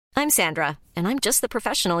I'm Sandra, and I'm just the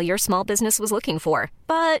professional your small business was looking for.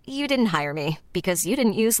 But you didn't hire me because you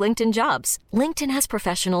didn't use LinkedIn Jobs. LinkedIn has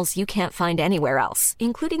professionals you can't find anywhere else,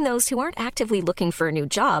 including those who aren't actively looking for a new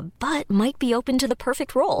job, but might be open to the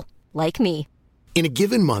perfect role, like me. In a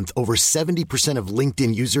given month, over 70% of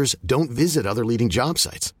LinkedIn users don't visit other leading job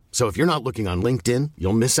sites. So if you're not looking on LinkedIn,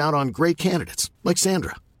 you'll miss out on great candidates like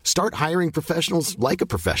Sandra. Start hiring professionals like a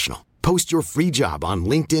professional. Post your free job on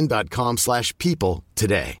linkedin.com/people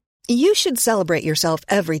today. You should celebrate yourself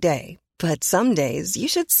every day, but some days you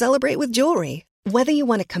should celebrate with jewelry. Whether you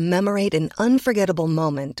want to commemorate an unforgettable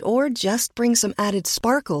moment or just bring some added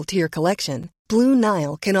sparkle to your collection, Blue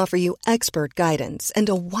Nile can offer you expert guidance and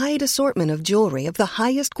a wide assortment of jewelry of the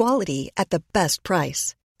highest quality at the best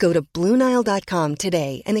price. Go to BlueNile.com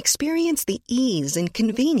today and experience the ease and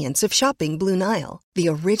convenience of shopping Blue Nile, the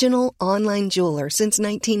original online jeweler since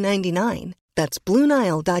 1999. That's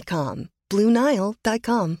BlueNile.com.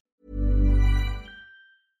 BlueNile.com.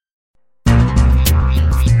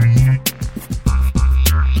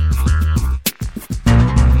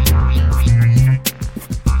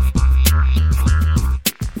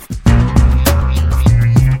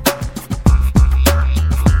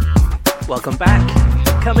 Welcome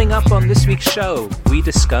back. Coming up on this week's show, we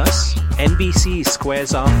discuss NBC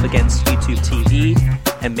squares off against YouTube TV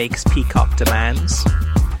and makes Peacock demands,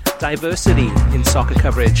 diversity in soccer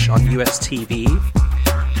coverage on US TV,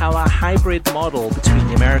 how a hybrid model between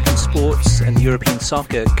American sports and European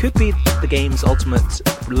soccer could be the game's ultimate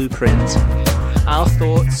blueprint, our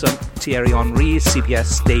thoughts on Thierry Henry's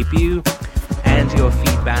CBS debut, and your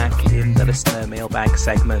feedback in the listener mailbag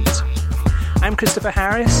segment. I'm Christopher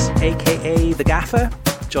Harris, aka The Gaffer,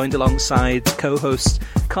 joined alongside co-hosts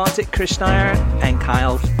Kartik Krishnaiyer and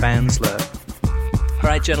Kyle Fansler. All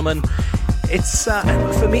right, gentlemen, it's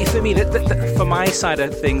for me, for my side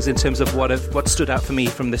of things in terms of what stood out for me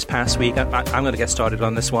from this past week. I'm going to get started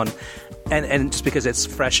on this one, and just because it's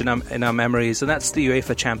fresh in our memories, and that's the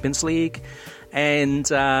UEFA Champions League. And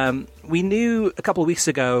we knew a couple of weeks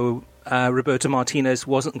ago Roberto Martinez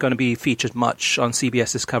wasn't going to be featured much on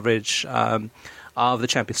CBS's coverage of the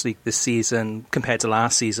Champions League this season compared to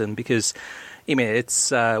last season because,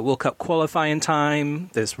 it's World Cup qualifying time.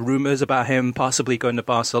 There's rumors about him possibly going to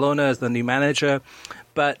Barcelona as the new manager.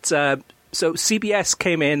 But so CBS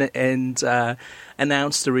came in and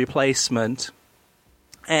announced a replacement.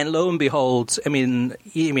 And lo and behold, I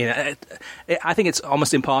think it's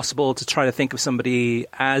almost impossible to try to think of somebody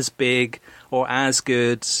as big or as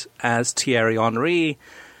good as Thierry Henry.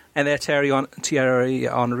 And there Thierry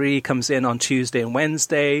Henry comes in on Tuesday and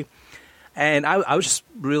Wednesday. And I was just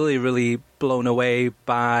really, really blown away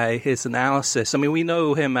by his analysis. I mean, we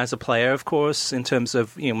know him as a player, of course, in terms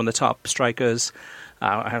of, one of the top strikers.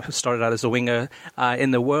 I started out as a winger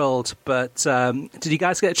in the world. But did you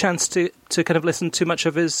guys get a chance to kind of listen to much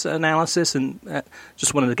of his analysis? And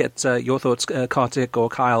just wanted to get your thoughts, Kartik or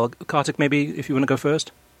Kyle. Kartik, maybe if you want to go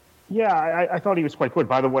first. Yeah, I thought he was quite good.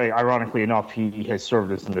 By the way, ironically enough, he has served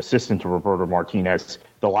as an assistant to Roberto Martinez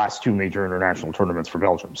the last two major international tournaments for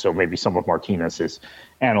Belgium. So maybe some of Martinez's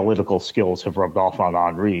analytical skills have rubbed off on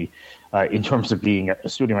Henry in terms of being a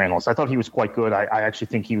studio analyst. I thought he was quite good. I actually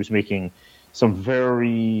think he was making some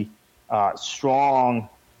very strong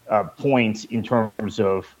points in terms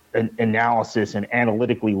of analysis and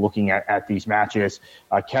analytically looking at these matches.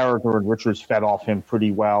 Carragher and Richards fed off him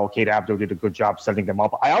pretty well. Kate Abdo did a good job setting them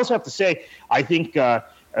up. I also have to say, I think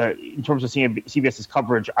in terms of CBS's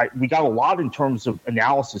coverage, we got a lot in terms of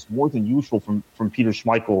analysis, more than usual from Peter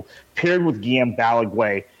Schmeichel, paired with Guillaume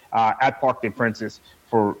Balaguer at Parc des Princes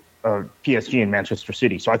for PSG and Manchester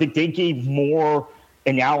City. So I think they gave more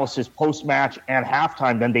analysis post-match and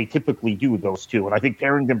halftime than they typically do, those two. And I think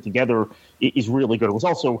pairing them together is really good. It was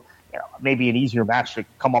also maybe an easier match to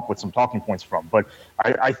come up with some talking points from. But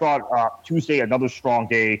I thought Tuesday, another strong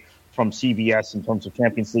day from CBS in terms of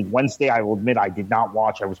Champions League. Wednesday, I will admit I did not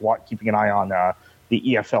watch. I was keeping an eye on the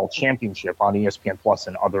EFL Championship on ESPN Plus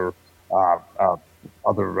and other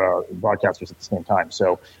broadcasters at the same time.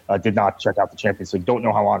 So did not check out the Champions League. Don't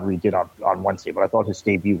know how Henry did on Wednesday, but I thought his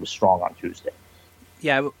debut was strong on Tuesday.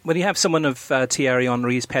 Yeah, when you have someone of Thierry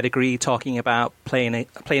Henry's pedigree talking about playing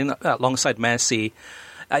alongside Messi,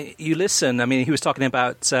 you listen. I mean, he was talking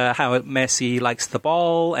about how Messi likes the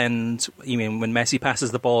ball, and when Messi passes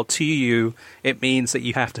the ball to you, it means that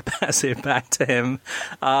you have to pass it back to him.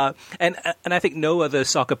 And I think no other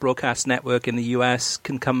soccer broadcast network in the US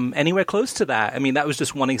can come anywhere close to that. I mean, that was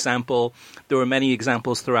just one example. There were many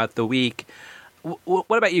examples throughout the week.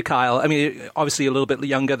 What about you, Kyle? I mean, obviously a little bit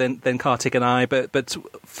younger than Kartik and I, but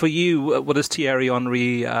for you, what is Thierry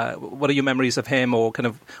Henry? What are your memories of him, or kind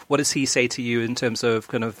of what does he say to you in terms of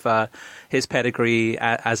kind of his pedigree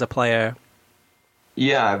as a player?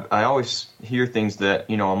 Yeah, I always hear things that,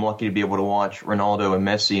 I'm lucky to be able to watch Ronaldo and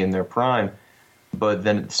Messi in their prime, but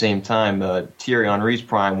then at the same time, Thierry Henry's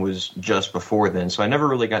prime was just before then, so I never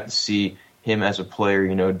really got to see him as a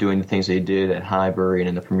player, doing the things they did at Highbury and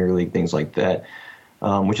in the Premier League, things like that,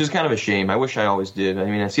 which is kind of a shame. I wish I always did. I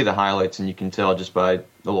mean, I see the highlights, and you can tell just by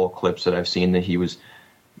the little clips that I've seen that he was,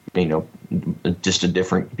 just a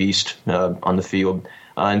different beast on the field.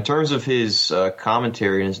 In terms of his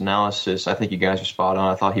commentary and his analysis, I think you guys are spot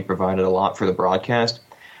on. I thought he provided a lot for the broadcast.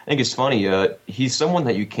 I think it's funny. He's someone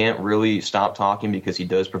that you can't really stop talking because he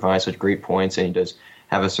does provide such great points, and he does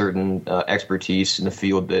have a certain expertise in the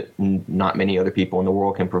field that not many other people in the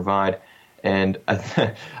world can provide. And I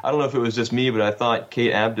don't know if it was just me, but I thought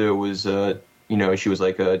Kate Abdo was, she was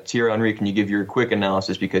like, Thierry Henry, can you give your quick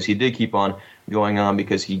analysis? Because he did keep on going on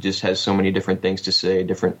because he just has so many different things to say,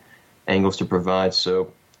 different angles to provide.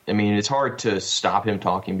 So, I mean, it's hard to stop him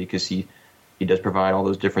talking because he does provide all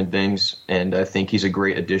those different things. And I think he's a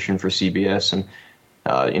great addition for CBS. And,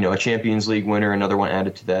 a Champions League winner, another one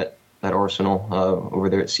added to that arsenal over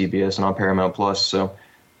there at CBS and on Paramount Plus. So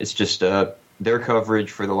it's just their coverage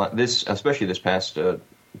for especially this past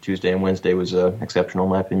Tuesday and Wednesday was exceptional in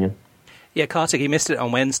my opinion. Yeah, Kartik, he missed it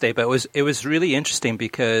on Wednesday, but it was really interesting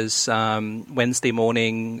because Wednesday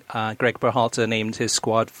morning, Greg Berhalter named his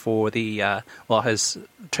squad for his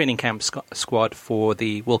training camp squad for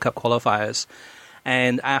the World Cup qualifiers,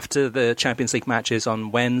 and after the Champions League matches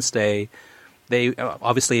on Wednesday, they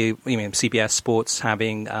obviously, CBS Sports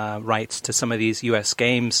having rights to some of these US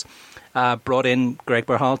games, brought in Greg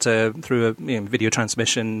Berhalter through a video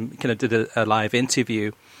transmission, kind of did a live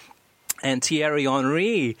interview, and Thierry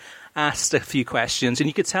Henry asked a few questions, and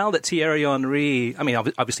you could tell that Thierry Henry,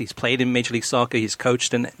 obviously he's played in Major League Soccer, he's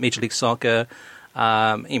coached in Major League Soccer,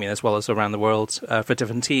 as well as around the world for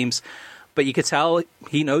different teams. But you could tell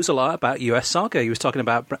he knows a lot about U.S. soccer. He was talking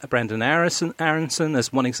about Brendan Aronson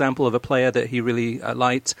as one example of a player that he really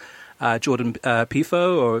liked. Jordan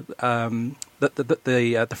Pifo, or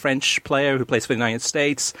the French player who plays for the United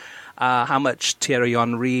States. How much Thierry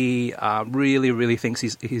Henry really, really thinks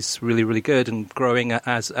he's really, really good and growing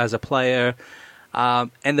as a player.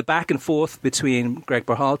 And the back and forth between Greg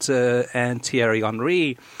Berhalter and Thierry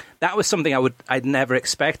Henry, that was something I'd never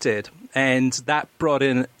expected, and that brought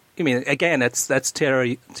in. Again, that's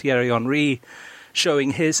Thierry Henry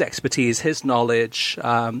showing his expertise, his knowledge,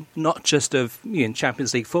 not just of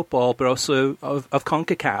Champions League football, but also of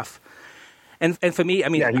CONCACAF. And for me,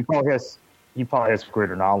 he probably has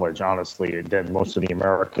greater knowledge, honestly, than most of the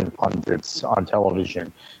American pundits on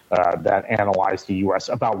television that analyze the U.S.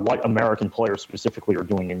 about what American players specifically are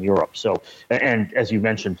doing in Europe. So, and as you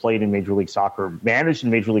mentioned, played in Major League Soccer, managed in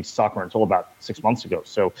Major League Soccer until about 6 months ago.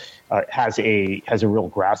 So, has a real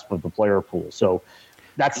grasp of the player pool. So,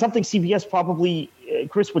 that's something CBS probably,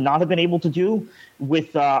 Chris, would not have been able to do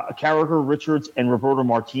with Carragher, Richards, and Roberto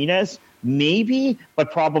Martinez. Maybe,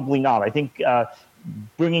 but probably not. I think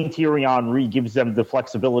bringing Thierry Henry gives them the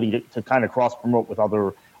flexibility to kind of cross-promote with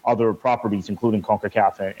other properties, including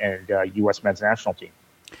CONCACAF and U.S. men's national team.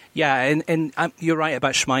 Yeah, and you're right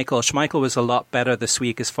about Schmeichel. Schmeichel was a lot better this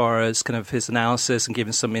week as far as kind of his analysis and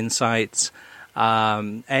giving some insights.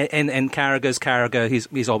 And Carragher's Carragher,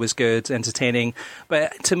 he's always good, entertaining.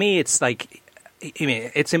 But to me, it's like,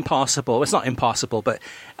 it's impossible. It's not impossible, but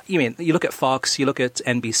you look at Fox, you look at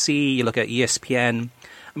NBC, you look at ESPN.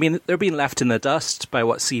 They're being left in the dust by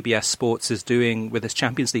what CBS Sports is doing with its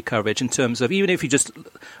Champions League coverage in terms of, even if you just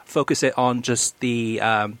focus it on just the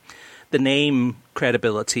name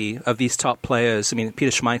credibility of these top players.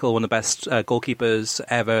 Peter Schmeichel, one of the best goalkeepers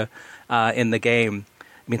ever in the game.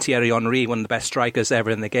 Thierry Henry, one of the best strikers ever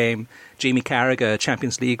in the game. Jamie Carragher,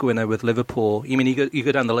 Champions League winner with Liverpool. You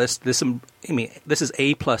go down the list. There's some. This is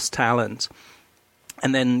A+ talent.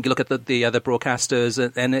 And then you look at the other broadcasters,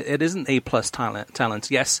 and it isn't A+ talent.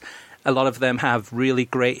 Yes, a lot of them have really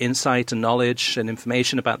great insight and knowledge and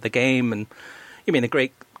information about the game, and a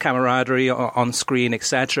great camaraderie on screen,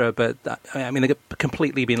 etc. But they've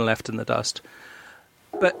completely been left in the dust.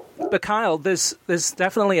 But Kyle, there's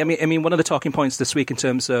definitely. One of the talking points this week in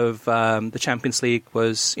terms of the Champions League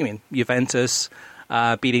was Juventus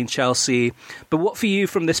beating Chelsea. But what for you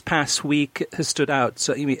from this past week has stood out?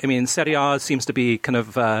 So, Serie A seems to be kind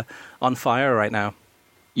of on fire right now.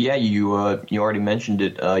 Yeah, you already mentioned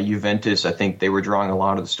it. Juventus, I think they were drawing a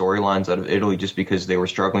lot of the storylines out of Italy just because they were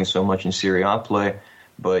struggling so much in Serie A play.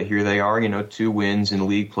 But here they are, 2 wins in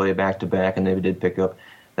league play back-to-back, and they did pick up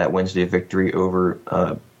that Wednesday victory over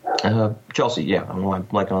Chelsea. Yeah, I don't know why I'm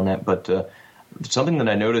blanking on that. But something that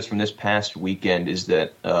I noticed from this past weekend is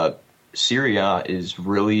that Serie A is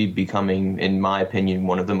really becoming, in my opinion,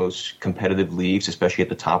 one of the most competitive leagues, especially at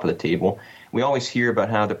the top of the table. We always hear about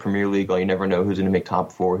how the Premier League, you never know who's going to make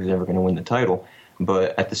top 4, who's ever going to win the title.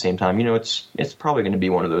 But at the same time, it's probably going to be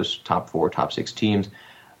one of those top 4, top 6 teams.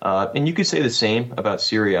 And you could say the same about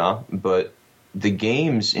Serie A, but the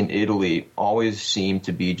games in Italy always seem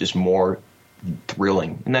to be just more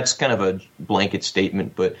thrilling. And that's kind of a blanket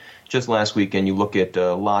statement, but just last weekend you look at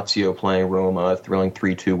Lazio playing Roma, a thrilling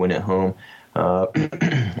 3-2 win at home.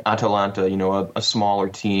 Atalanta, a smaller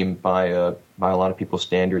team by a lot of people's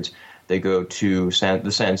standards. They go to the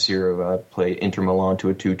San Siro, play Inter Milan to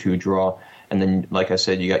a 2-2 draw. And then, like I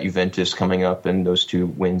said, you got Juventus coming up and those 2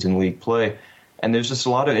 wins in league play. And there's just a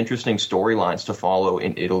lot of interesting storylines to follow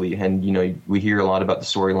in Italy. And, we hear a lot about the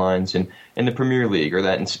storylines in the Premier League, or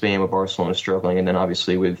that in Spain with Barcelona struggling, and then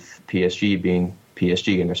obviously with PSG being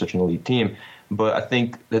PSG and they're such an elite team. But I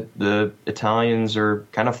think that the Italians are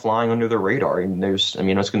kind of flying under the radar. And I was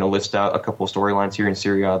going to list out a couple of storylines here in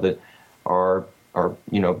Serie A that are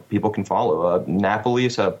people can follow. Napoli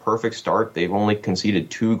has had a perfect start. They've only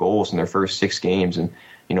conceded 2 goals in their first 6 games, and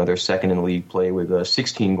they're second in league play with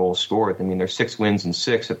 16 goals scored. They're 6 wins and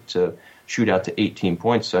 6 to shoot out to 18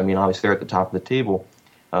 points. So obviously they're at the top of the table.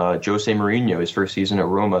 Jose Mourinho, his first season at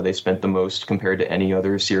Roma, they spent the most compared to any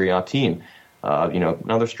other Serie A team.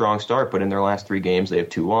 Another strong start, but in their last 3 games they have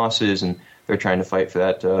 2 losses, and they're trying to fight for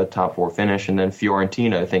that top 4 finish. And then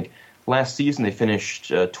Fiorentina, I think last season they finished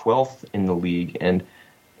 12th in the league, and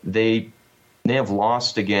they have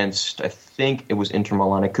lost against, I think it was Inter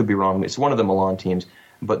Milan. I could be wrong. It's one of the Milan teams,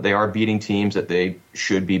 but they are beating teams that they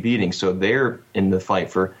should be beating. So they're in the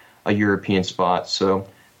fight for a European spot. So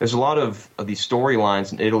there's a lot of these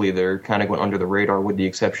storylines in Italy that are kind of going under the radar, with the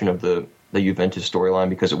exception of the Juventus storyline,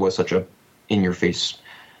 because it was such a in-your-face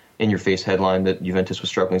headline that Juventus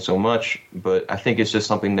was struggling so much. But I think it's just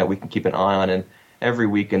something that we can keep an eye on. And every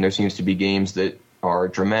weekend there seems to be games that are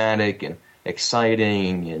dramatic and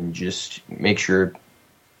exciting and just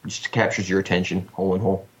captures your attention whole and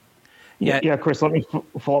whole. Yeah, Chris, let me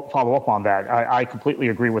follow up on that. I completely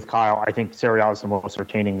agree with Kyle. I think Serie A is the most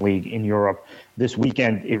entertaining league in Europe. This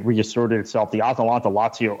weekend, it reasserted itself. The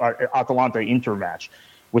Atalanta-Inter match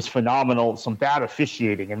was phenomenal. Some bad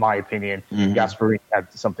officiating, in my opinion. Mm-hmm. Gasperini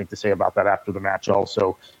had something to say about that after the match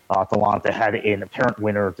also. Atalanta had an apparent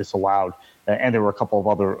winner disallowed, and there were a couple of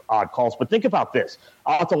other odd calls. But think about this.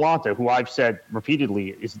 Atalanta, who I've said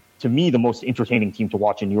repeatedly is, to me, the most entertaining team to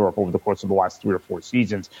watch in Europe over the course of the last 3 or 4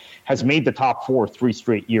 seasons, has made the top 4 3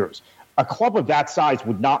 straight years. A club of that size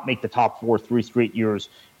would not make the top 4 3 straight years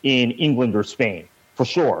in England or Spain, for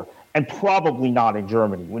sure, and probably not in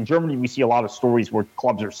Germany. In Germany, we see a lot of stories where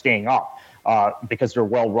clubs are staying up because they're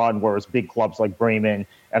well-run, whereas big clubs like Bremen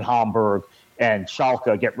and Hamburg and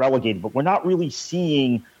Schalke get relegated. But we're not really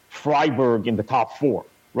seeing Freiburg in the top 4,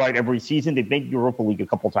 right? Every season, they've made Europa League a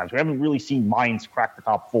couple of times. We haven't really seen Mainz crack the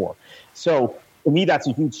top 4. So, to me, that's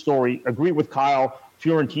a huge story. Agree with Kyle.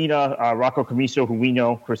 Fiorentina, Rocco Commisso, who we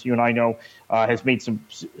know, Chris, you and I know, has made some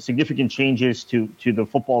significant changes to the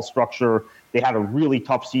football structure. They had a really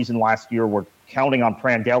tough season last year. We're counting on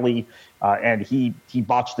Prandelli, and he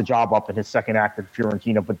botched the job up in his second act at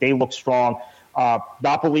Fiorentina, but they look strong.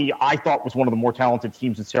 Napoli, I thought, was one of the more talented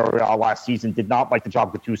teams in Serie A last season. Did not like the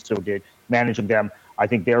job Gattuso did managing them. I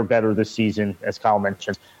think they're better this season, as Kyle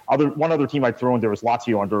mentioned. One other team I'd throw in there was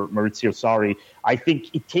Lazio under Maurizio Sarri. I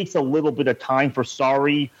think it takes a little bit of time for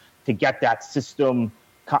Sarri to get that system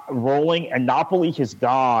rolling, and Napoli has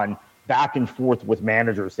gone back and forth with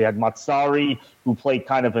managers. They had Mazzarri, who played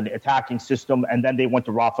kind of an attacking system, and then they went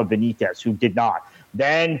to Rafa Benitez, who did not.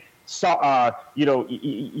 Then, I'm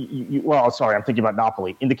thinking about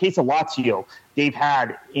Napoli. In the case of Lazio, they've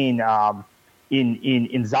had in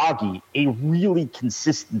Inzaghi a really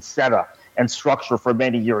consistent setup and structure for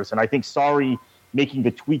many years, and I think Sarri making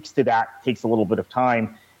the tweaks to that takes a little bit of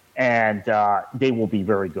time, and they will be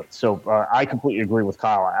very good. So I completely agree with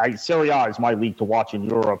Kyle. Serie A is my league to watch in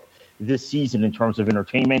Europe this season in terms of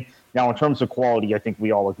entertainment. Now, in terms of quality, I think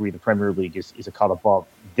we all agree the Premier League is a cut above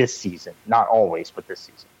this season. Not always, but this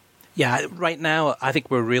season. Yeah, right now, I think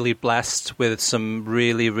we're really blessed with some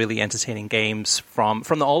really, really entertaining games from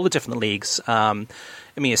all the different leagues.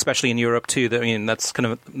 I mean, especially in Europe too. That's kind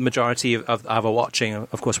of the majority of our watching.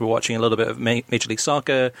 Of course, we're watching a little bit of Major League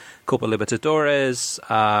Soccer, Copa Libertadores,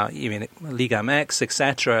 Liga MX,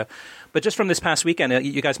 etc. But just from this past weekend,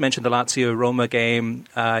 you guys mentioned the Lazio-Roma game.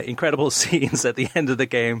 Incredible scenes at the end of the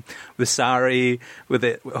game with Sarri, with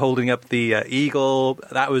it holding up the eagle.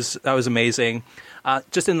 That was amazing.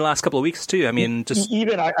 Just in the last couple of weeks too. I mean, just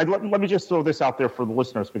let me just throw this out there for the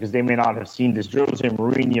listeners because they may not have seen this. Jose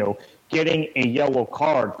Mourinho getting a yellow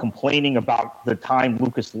card, complaining about the time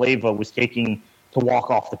Lucas Leiva was taking to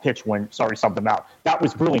walk off the pitch when Sarri subbed him out. That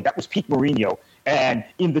was brilliant. That was peak Mourinho. And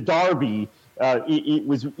in the derby, it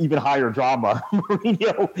was even higher drama.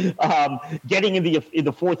 Mourinho getting in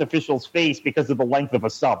the fourth official's face because of the length of a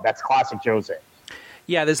sub. That's classic Jose.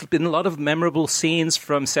 Yeah, there's been a lot of memorable scenes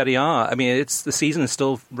from Serie A. I mean, the season is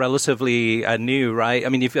still relatively new, right? I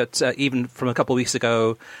mean, you've got even from a couple of weeks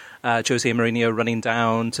ago, Jose Mourinho running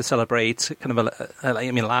down to celebrate kind of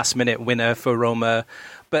a last-minute winner for Roma.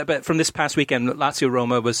 But from this past weekend,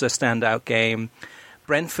 Lazio-Roma was a standout game.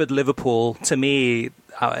 Brentford-Liverpool, to me,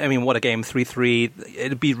 what a game, 3-3.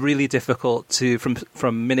 It'd be really difficult to,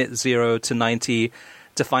 from minute 0 to 90,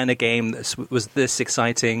 to find a game that was this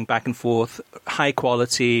exciting, back and forth, high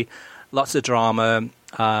quality, lots of drama,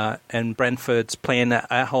 and Brentford's playing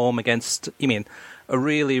at home against, a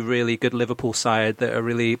really, really good Liverpool side that are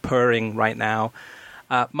really purring right now.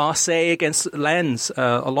 Marseille against Lens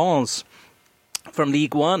from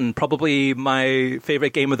League One, probably my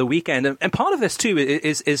favorite game of the weekend. And part of this, too,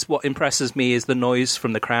 is what impresses me is the noise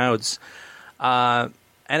from the crowds.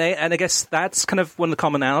 And I guess that's kind of one of the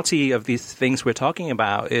commonality of these things we're talking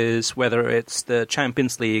about is whether it's the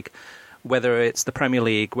Champions League, whether it's the Premier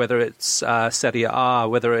League, whether it's Serie A,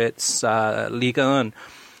 whether it's Liga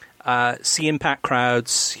 1. Seeing packed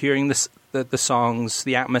crowds, hearing the songs,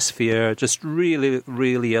 the atmosphere, just really,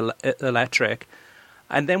 really electric.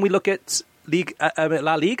 And then we look at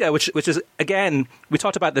La Liga, which is, again, we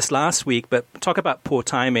talked about this last week, but talk about poor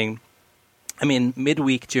timing. I mean,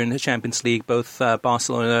 midweek during the Champions League, both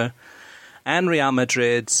Barcelona and Real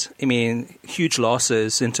Madrid, huge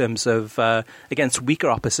losses in terms of against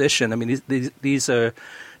weaker opposition. I mean, these are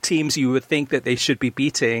teams you would think that they should be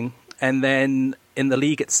beating. And then in the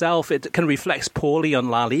league itself, it kind of reflects poorly on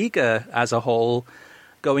La Liga as a whole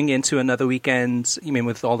going into another weekend,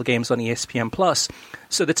 with all the games on ESPN+.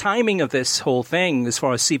 So the timing of this whole thing, as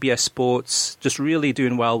far as CBS Sports, just really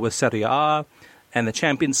doing well with Serie A and the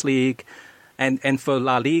Champions League. And for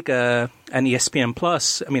La Liga and ESPN+,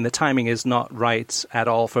 the timing is not right at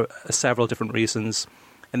all for several different reasons.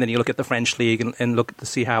 And then you look at the French League and look to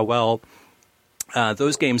see how well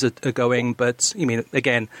those games are going. But,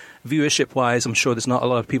 again, viewership-wise, I'm sure there's not a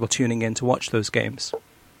lot of people tuning in to watch those games.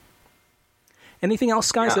 Anything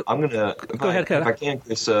else, guys? Yeah, I'm going to... Go ahead, If I can,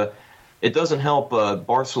 Chris, it doesn't help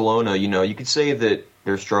Barcelona. You could say that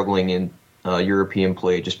they're struggling in European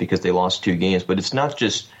play just because they lost 2 games. But it's not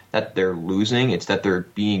just that they're losing, it's that they're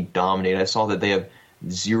being dominated. I saw that they have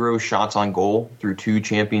 0 shots on goal through 2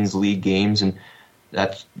 Champions League games, and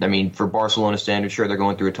that's, for Barcelona standards, sure, they're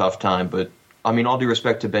going through a tough time, but, all due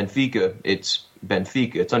respect to Benfica, it's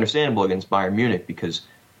Benfica. It's understandable against Bayern Munich because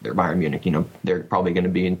they're Bayern Munich. They're probably going to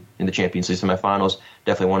be in the Champions League semifinals,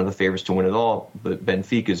 definitely one of the favorites to win it all, but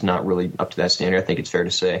Benfica is not really up to that standard, I think it's fair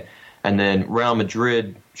to say. And then Real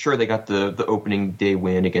Madrid, sure, they got the opening day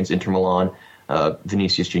win against Inter Milan,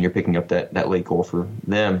 Vinicius Jr. picking up that late goal for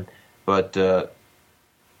them. But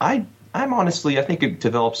I'm honestly, I think it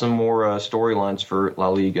developed some more storylines for La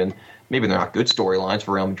Liga. And maybe they're not good storylines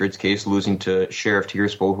for Real Madrid's case, losing to Sheriff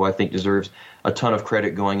Tiraspol, who I think deserves a ton of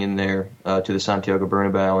credit going in there to the Santiago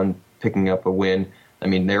Bernabeu and picking up a win.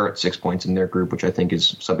 They're at 6 points in their group, which I think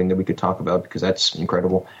is something that we could talk about because that's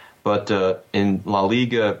incredible. But in La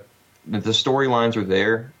Liga, the storylines are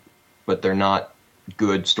there, but they're not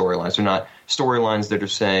good storylines. They're not storylines that are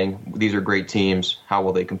saying these are great teams. How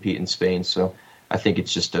will they compete in Spain? So I think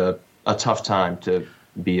it's just a tough time to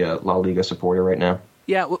be a La Liga supporter right now.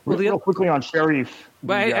 Yeah, real quickly on Sheriff.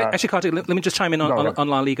 Actually, Kartik, let me just chime in on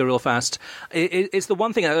La Liga real fast. It's the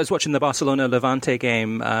one thing, I was watching the Barcelona-Levante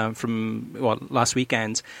game from last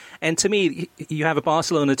weekend, and to me, you have a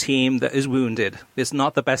Barcelona team that is wounded. It's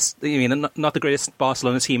not the best, not the greatest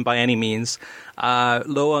Barcelona team by any means.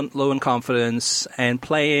 Low on confidence and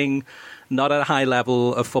playing not at a high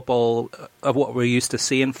level of football of what we're used to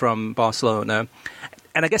seeing from Barcelona.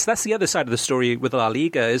 And I guess that's the other side of the story with La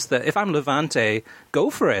Liga is that if I'm Levante, go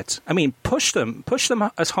for it. Push them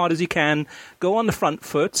as hard as you can. Go on the front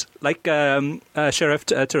foot like Sheriff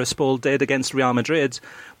Tiraspol did against Real Madrid.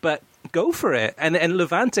 But go for it. And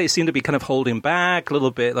Levante seem to be kind of holding back a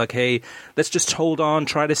little bit, like, hey, let's just hold on,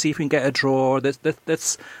 try to see if we can get a draw.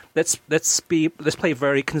 Let's play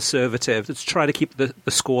very conservative. Let's try to keep the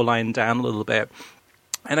scoreline down a little bit.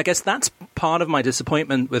 And I guess that's part of my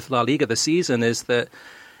disappointment with La Liga this season is that,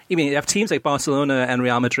 I mean, you have teams like Barcelona and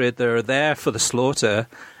Real Madrid that are there for the slaughter,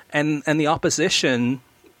 and the opposition,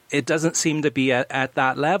 it doesn't seem to be at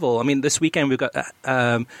that level. I mean, this weekend we've got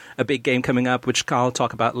a big game coming up, which Carl will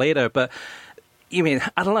talk about later. But, I mean,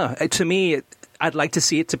 I don't know. To me, I'd like to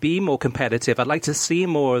see it to be more competitive. I'd like to see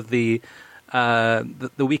more of the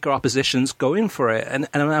weaker oppositions going for it. And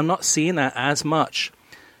I'm not seeing that as much.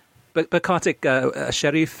 But Kartik,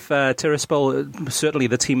 Sheriff Tiraspol, certainly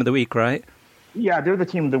the team of the week, right? Yeah, they're the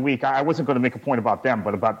team of the week. I wasn't going to make a point about them,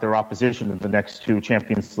 but about their opposition in the next two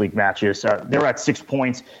Champions League matches. They're at 6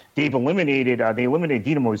 points. They eliminated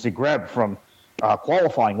Dinamo Zagreb from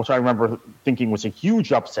qualifying, which I remember thinking was a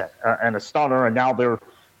huge upset and a stunner, and now they're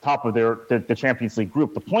top of the Champions League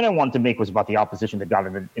group. The point I wanted to make was about the opposition that got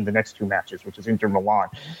in the next two matches, which is Inter Milan.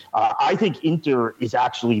 I think Inter is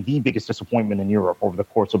actually the biggest disappointment in Europe over the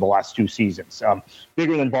course of the last two seasons.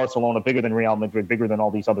 Bigger than Barcelona, bigger than Real Madrid, bigger than all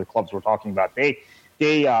these other clubs we're talking about. They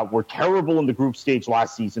were terrible in the group stage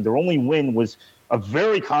last season. Their only win was a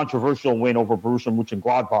very controversial win over Borussia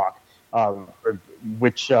Mönchengladbach,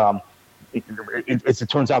 which, as it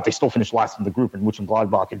turns out, they still finished last in the group, and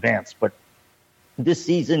Mönchengladbach advanced. But this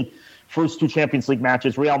season, first two Champions League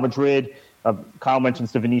matches, Real Madrid, Kyle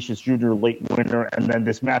mentions the Vinicius Jr. late winner, and then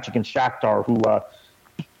this match against Shakhtar, who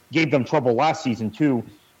gave them trouble last season too,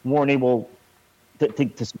 weren't able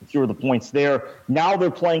to secure the points there. Now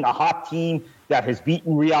they're playing a hot team that has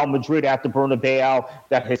beaten Real Madrid at the Bernabeu,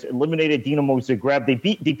 that has eliminated Dinamo Zagreb.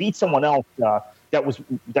 They beat someone else that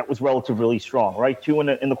was relatively strong, right? Two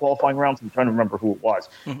in the qualifying rounds. I'm trying to remember who it was,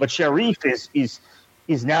 but Sheriff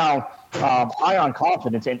is now high on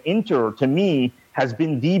confidence, and Inter, to me, has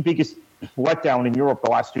been the biggest letdown in Europe the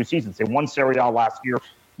last two seasons. They won Serie A last year,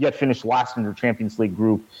 yet finished last in their Champions League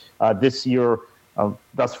group. This year,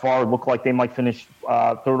 thus far, look like they might finish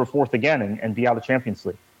third or fourth again and be out of Champions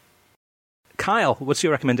League. Kyle, what's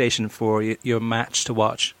your recommendation for your match to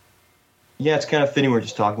watch? Yeah, it's kind of fitting we're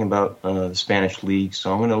just talking about the Spanish league,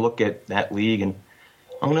 so I'm going to look at that league, and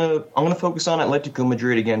I'm going to focus on Atletico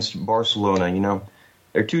Madrid against Barcelona. You know,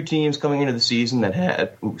 there are two teams coming into the season that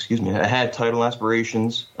had title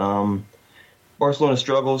aspirations. Barcelona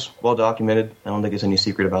struggles, well documented. I don't think there's any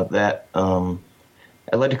secret about that.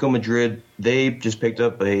 Atletico Madrid, they just picked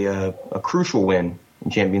up a crucial win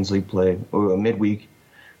in Champions League play midweek,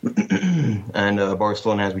 and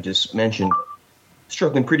Barcelona, as we just mentioned,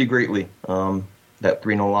 struggling pretty greatly. That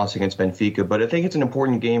 3-0 loss against Benfica, but I think it's an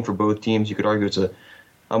important game for both teams. You could argue it's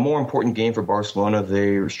a more important game for Barcelona.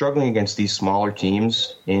 They're struggling against these smaller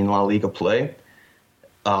teams in La Liga play.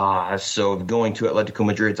 So going to Atletico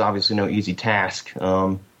Madrid is obviously no easy task.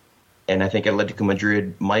 And I think Atletico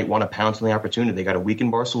Madrid might want to pounce on the opportunity. They got a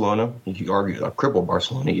weakened Barcelona. You could argue a crippled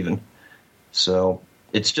Barcelona even. So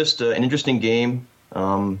it's just an interesting game.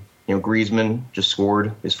 Griezmann just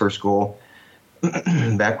scored his first goal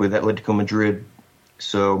back with Atletico Madrid.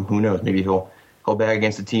 So who knows? Maybe he'll bag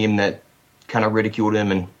against a team that kind of ridiculed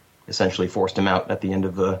him and essentially forced him out at the end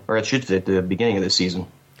of at the beginning of the season.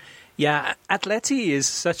 Yeah, Atleti is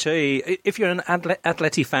such if you're an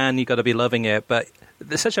Atleti fan, you've got to be loving it, but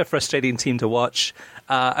they're such a frustrating team to watch.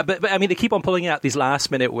 But I mean, they keep on pulling out these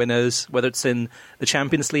last-minute winners, whether it's in the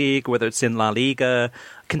Champions League, whether it's in La Liga,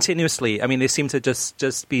 continuously. I mean, they seem to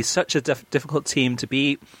just be such a difficult team to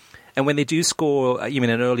beat. And when they do score,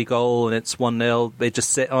 an early goal and it's 1-0, they just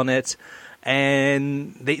sit on it.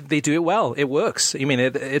 And they do it well. It works. I mean,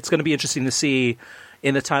 it's going to be interesting to see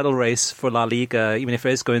in the title race for La Liga, even if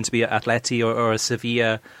it is going to be Atleti or a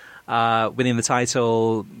Sevilla winning the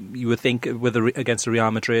title, you would think against Real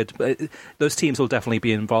Madrid. But those teams will definitely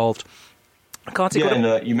be involved.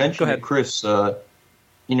 You mentioned it, Chris.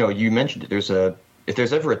 You mentioned it. If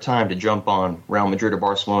there's ever a time to jump on Real Madrid or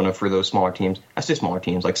Barcelona for those smaller teams, I say smaller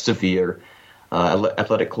teams like Sevilla or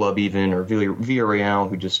Athletic Club even, or Villarreal,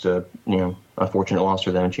 who just unfortunate loss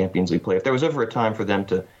for them in Champions League play. If there was ever a time for them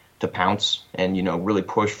to pounce and really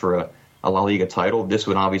push for a La Liga title, this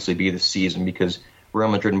would obviously be the season, because Real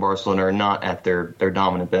Madrid and Barcelona are not at their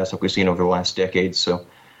dominant best like we've seen over the last decade. So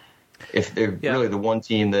if they're really the one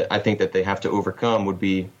team that I think that they have to overcome would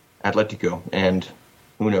be Atletico, and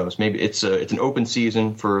who knows, maybe it's an open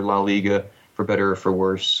season for La Liga, for better or for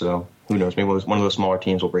worse. So who knows, maybe one of those smaller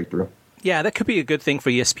teams will break through. Yeah, that could be a good thing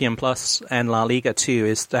for ESPN Plus and La Liga too,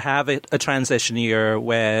 is to have a transition year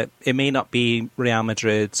where it may not be Real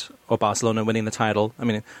Madrid or Barcelona winning the title. I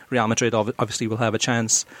mean, Real Madrid obviously will have a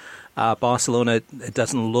chance Barcelona it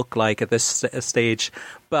doesn't look like at this stage.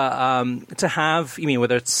 But to have,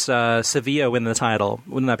 whether it's Sevilla win the title,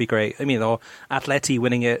 wouldn't that be great? Or Atleti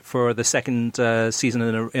winning it for the second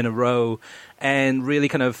season in a row, and really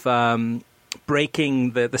kind of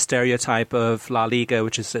breaking the stereotype of La Liga,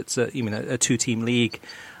 which is it's a two-team league.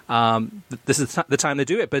 This is the time to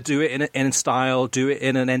do it, but do it in style, do it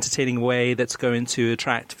in an entertaining way that's going to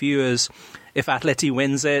attract viewers. If Atleti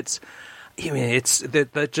wins it,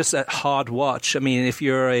 they're just a hard watch. If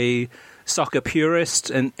you're a soccer purist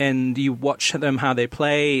and you watch them how they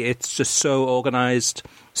play, it's just so organized,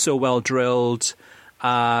 so well drilled,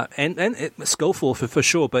 and skillful for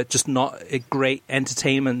sure, but just not a great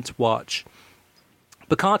entertainment watch.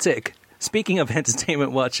 But Kartik, speaking of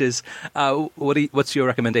entertainment watches, what's your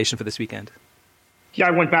recommendation for this weekend? Yeah,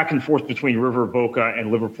 I went back and forth between River Boca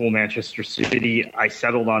and Liverpool Manchester City. I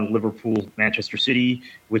settled on Liverpool Manchester City,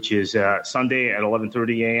 which is Sunday at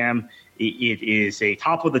 11:30 a.m. It is a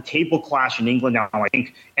top-of-the-table clash in England. Now, I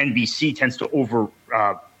think NBC tends to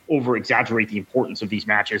over-exaggerate the importance of these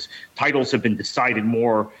matches. Titles have been decided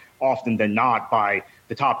more often than not by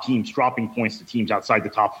the top teams dropping points to teams outside the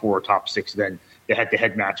top 4 or top 6 than the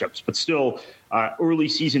head-to-head matchups. But still, early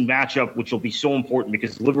season matchup, which will be so important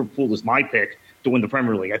because Liverpool is my pick to win the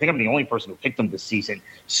Premier League. I think I'm the only person who picked them this season.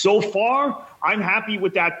 So far, I'm happy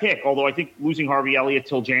with that pick, although I think losing Harvey Elliott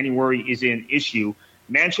till January is an issue.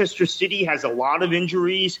 Manchester City has a lot of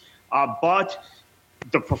injuries, but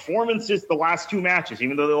the performances the last 2 matches,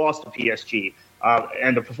 even though they lost to PSG,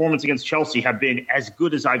 and the performance against Chelsea have been as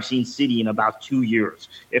good as I've seen City in about 2 years,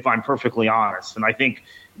 if I'm perfectly honest. And I think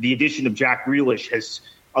the addition of Jack Grealish has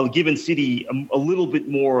given City a little bit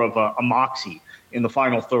more of a moxie in the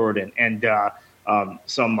final third and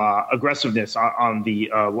some aggressiveness on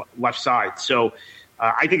the left side. So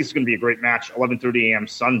I think it's going to be a great match, 11:30 a.m.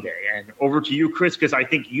 Sunday. And over to you, Chris, because I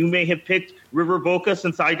think you may have picked River Boca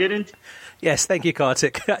since I didn't. Yes, thank you,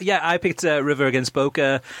 Kartik. Yeah, I picked River against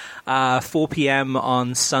Boca, 4 p.m.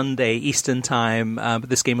 on Sunday Eastern Time. But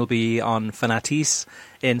this game will be on Fanatis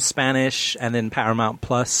in Spanish and then Paramount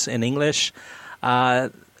Plus in English.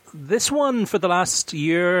 This one for the last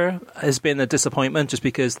year has been a disappointment just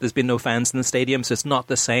because there's been no fans in the stadium, so it's not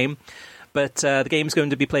the same. But the game's going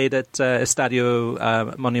to be played at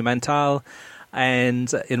Estadio Monumental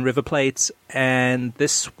and in River Plate, and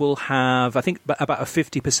this will have, I think, about a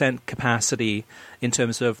 50% capacity in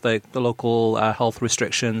terms of the local health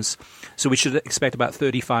restrictions. So we should expect about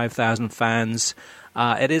 35,000 fans.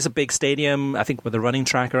 It is a big stadium, I think, with a running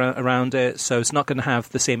track around it, so it's not going to have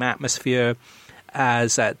the same atmosphere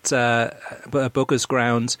as at Boca's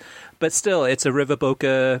ground. But still, it's a River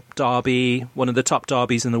Boca derby, one of the top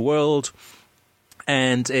derbies in the world.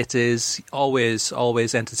 And it is always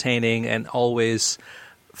entertaining and always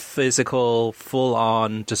physical,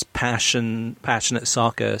 full-on, just passionate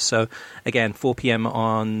soccer. So, again, 4 p.m.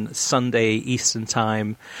 on Sunday Eastern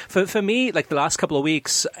Time. For me, like the last couple of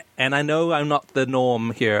weeks, and I know I'm not the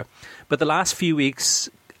norm here, but the last few weeks,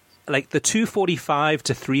 like the 2:45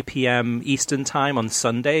 to 3 p.m. Eastern Time on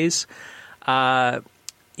Sundays,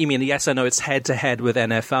 yes, I know it's head-to-head with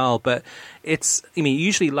NFL, but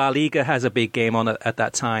usually La Liga has a big game on at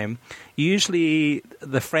that time. Usually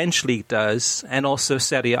the French League does, and also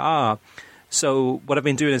Serie A. So what I've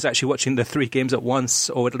been doing is actually watching the 3 games at once,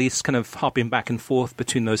 or at least kind of hopping back and forth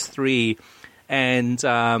between those 3. And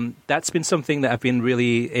that's been something that I've been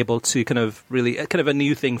really able to kind of a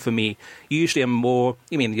new thing for me. Usually I'm more,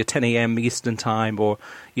 your 10 a.m. Eastern Time or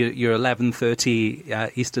your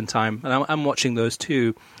 11:30 Eastern Time. And I'm watching those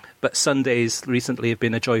too. But Sundays recently have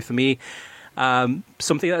been a joy for me.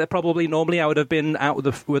 Something that probably normally I would have been out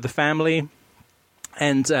with the family.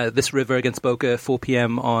 And this River against Boca, 4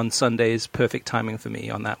 p.m. on Sundays, perfect timing for me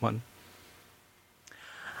on that one.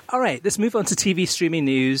 All right, let's move on to TV streaming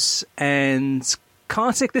news. And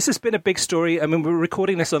Kartik, this has been a big story. I mean, we're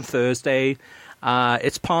recording this on Thursday.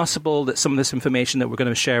 It's possible that some of this information that we're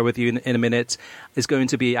going to share with you in a minute is going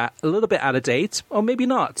to be a little bit out of date, or maybe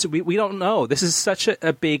not. We don't know. This is such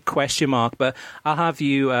a big question mark, but I'll have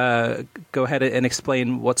you go ahead and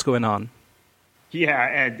explain what's going on. Yeah,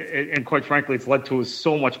 and quite frankly, it's led to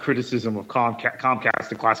so much criticism of Comcast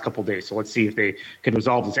the last couple of days. So let's see if they can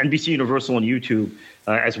resolve this. NBC Universal and YouTube,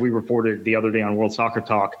 as we reported the other day on World Soccer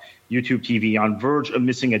Talk, YouTube TV on verge of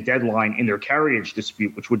missing a deadline in their carriage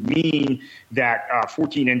dispute, which would mean that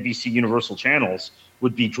 14 NBC Universal channels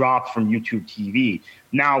would be dropped from YouTube TV.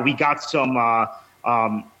 Now, we got some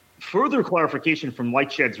further clarification from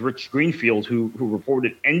Lightshed's Rich Greenfield, who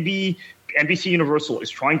reported NBC Universal is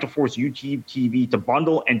trying to force YouTube TV to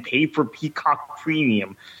bundle and pay for Peacock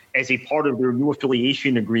Premium as a part of their new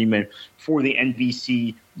affiliation agreement for the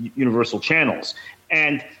NBC Universal channels.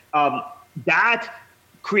 And that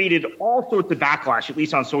created all sorts of backlash, at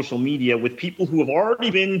least on social media, with people who have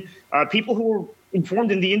already been people who were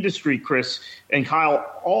informed in the industry, Chris and Kyle,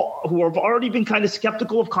 who have already been kind of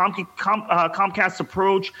skeptical of Comcast's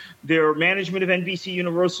approach, their management of NBC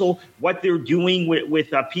Universal, what they're doing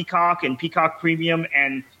with Peacock and Peacock Premium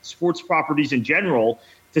and sports properties in general,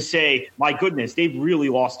 to say, my goodness, they've really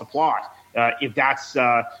lost the plot. If that's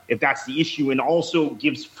the issue, and also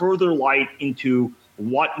gives further light into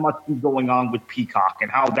what must be going on with Peacock and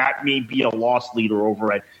how that may be a loss leader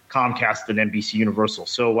over at Comcast and NBC Universal.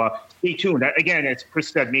 So stay tuned. Again, as Chris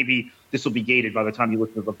said, maybe this will be gated by the time you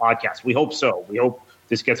listen to the podcast. We hope so. We hope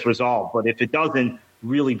this gets resolved. But if it doesn't,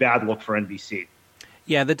 really bad look for NBC.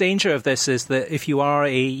 Yeah, the danger of this is that if you are a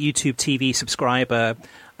YouTube TV subscriber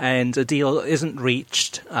and a deal isn't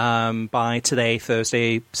reached by today,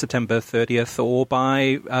 Thursday, September 30th, or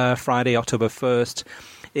by Friday, October 1st,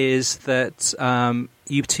 is that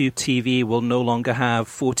YouTube TV will no longer have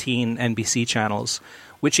 14 NBC channels,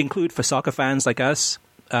 which include, for soccer fans like us,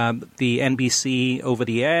 the NBC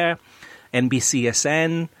over-the-air,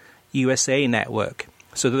 NBCSN, USA Network.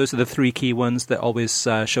 So those are the three key ones that always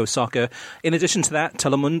show soccer. In addition to that,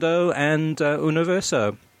 Telemundo and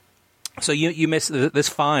Universo. So you miss, there's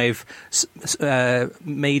 5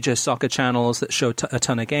 major soccer channels that show a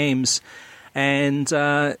ton of games. And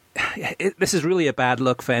this is really a bad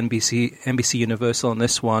look for NBC Universal on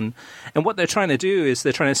this one. And what they're trying to do is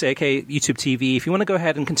they're trying to say, okay, YouTube TV, if you want to go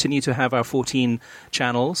ahead and continue to have our 14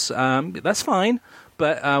 channels, that's fine.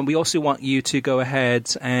 But we also want you to go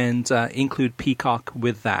ahead and include Peacock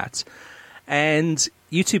with that. And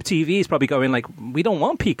YouTube TV is probably going like, we don't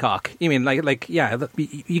want Peacock. You mean like yeah,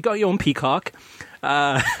 you got your own Peacock.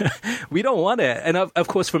 We don't want it. And of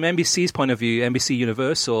course, from NBC's point of view, NBC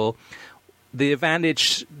Universal, the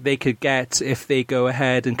advantage they could get if they go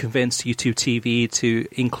ahead and convince YouTube TV to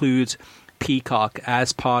include Peacock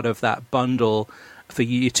as part of that bundle for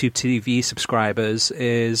YouTube TV subscribers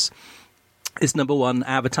is number one,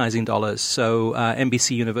 advertising dollars. So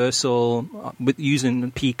NBC Universal, with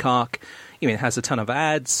using Peacock, it has a ton of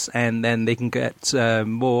ads, and then they can get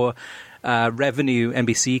more revenue,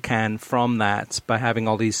 NBC can, from that by having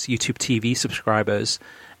all these YouTube TV subscribers.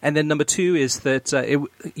 And then number 2 is that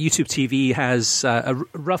YouTube TV has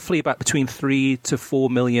roughly about between 3 to 4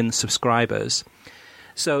 million subscribers.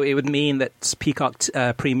 So it would mean that Peacock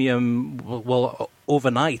Premium will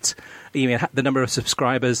overnight, the number of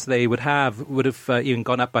subscribers they would have even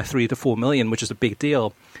gone up by 3 to 4 million, which is a big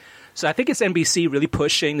deal. So I think it's NBC really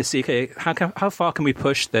pushing to see, okay, how far can we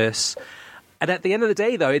push this? And at the end of the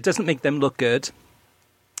day, though, it doesn't make them look good.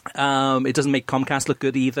 It doesn't make Comcast look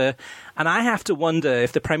good either. And I have to wonder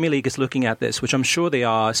if the Premier League is looking at this, which I'm sure they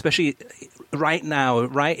are, especially right now,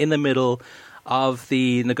 right in the middle of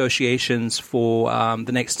the negotiations for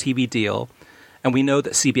the next TV deal. And we know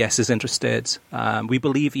that CBS is interested. We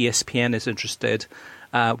believe ESPN is interested.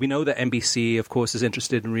 We know that NBC, of course, is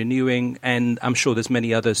interested in renewing, and I'm sure there's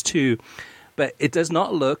many others too. But it does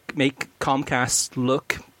not make Comcast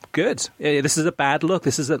look good. This is a bad look.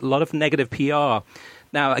 This is a lot of negative PR.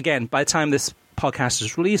 Now, again, by the time this podcast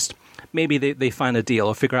is released, maybe they find a deal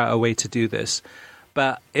or figure out a way to do this.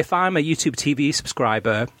 But if I'm a YouTube TV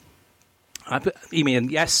subscriber,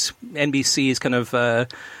 yes, NBC is kind of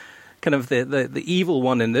the evil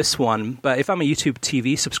one in this one. But if I'm a YouTube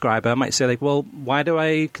TV subscriber, I might say, like, well, why do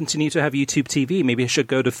I continue to have YouTube TV? Maybe I should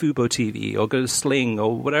go to Fubo TV or go to Sling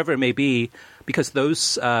or whatever it may be, because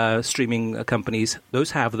those streaming companies,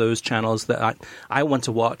 those have those channels that I want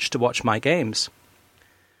to watch my games.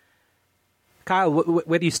 Kyle,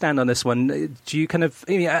 where do you stand on this one? Do you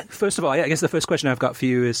first of all, I guess the first question I've got for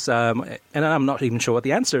you is, and I'm not even sure what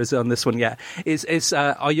the answer is on this one yet, is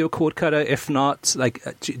are you a cord cutter? If not, like,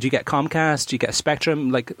 do you get Comcast? Do you get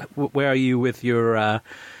Spectrum? Like, where are you with your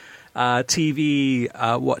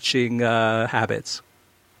TV watching habits?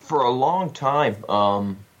 For a long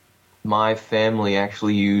time, my family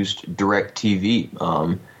actually used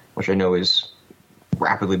DirecTV, which I know is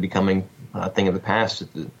rapidly becoming a thing of the past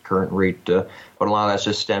at the current rate. But a lot of that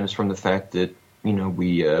just stems from the fact that,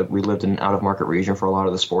 we lived in an out-of-market region for a lot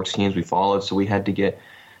of the sports teams we followed, so we had to get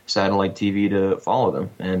satellite TV to follow them.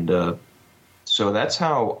 And so that's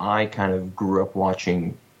how I kind of grew up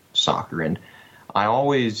watching soccer. And I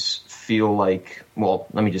always feel like, well,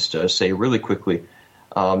 let me just say really quickly,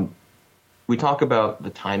 we talk about the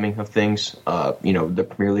timing of things, the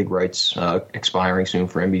Premier League rights expiring soon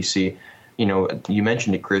for NBC. You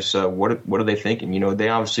mentioned it, Chris. What are they thinking? They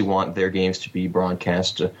obviously want their games to be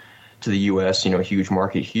broadcast to the U.S., a huge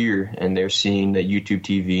market here, and they're seeing that YouTube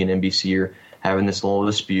TV and NBC are having this little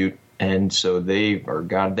dispute, and so they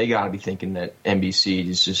got to be thinking that NBC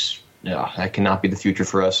is just that cannot be the future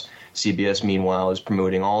for us. CBS, meanwhile, is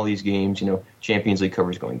promoting all these games. Champions League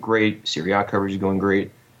coverage is going great, Serie A coverage is going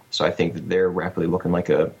great, so I think that they're rapidly looking like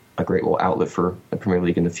a great little outlet for the Premier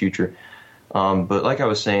League in the future. But like I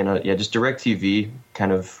was saying, just DirecTV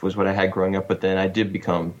kind of was what I had growing up, but then I did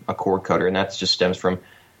become a cord cutter, and that just stems from,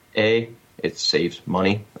 A, it saves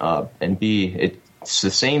money, and B, it's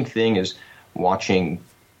the same thing as watching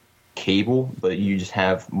cable, but you just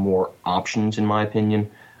have more options, in my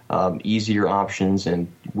opinion, easier options,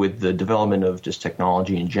 and with the development of just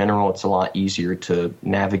technology in general, it's a lot easier to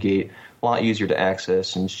navigate, a lot easier to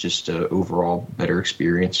access, and it's just an overall better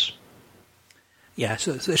experience. Yeah,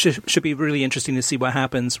 so it should be really interesting to see what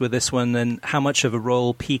happens with this one and how much of a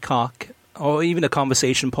role Peacock, or even a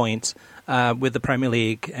conversation point with the Premier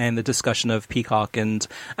League and the discussion of Peacock. And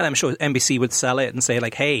I'm sure NBC would sell it and say,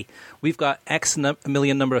 like, hey, we've got X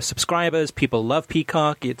million number of subscribers. People love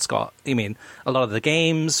Peacock. It's got, a lot of the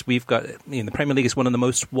games. We've got, the Premier League is one of the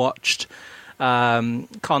most watched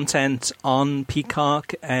content on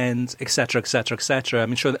Peacock, and et cetera, et cetera, et cetera.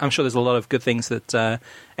 I'm sure there's a lot of good things that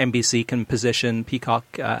NBC can position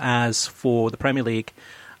Peacock as for the Premier League.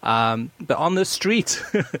 But on the streets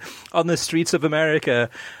of America,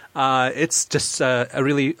 it's just a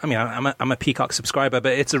really, I'm a Peacock subscriber,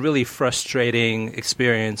 but it's a really frustrating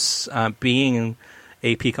experience being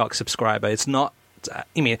a Peacock subscriber. It's not,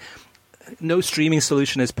 no streaming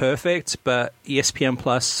solution is perfect, but ESPN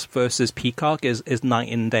Plus versus Peacock is night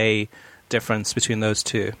and day difference between those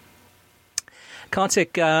two.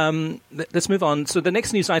 Kartik, let's move on. So the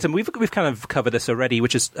next news item, we've kind of covered this already,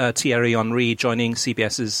 which is Thierry Henry joining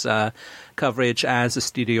CBS's coverage as a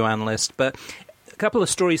studio analyst. But a couple of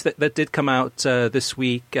stories that did come out this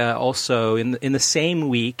week, also in the same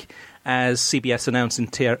week as CBS announcing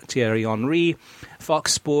Thierry Henry,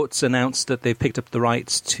 Fox Sports announced that they've picked up the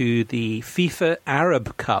rights to the FIFA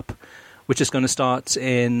Arab Cup, which is going to start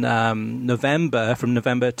in November, from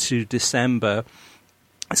November to December.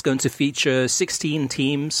 It's going to feature 16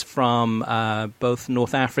 teams from both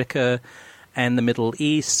North Africa and the Middle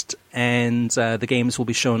East, and the games will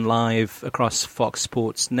be shown live across Fox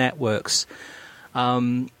Sports networks.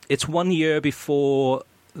 It's 1 year before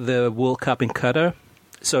the World Cup in Qatar,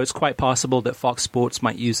 so it's quite possible that Fox Sports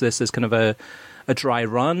might use this as kind of a dry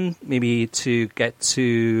run, maybe to get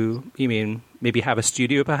to, maybe have a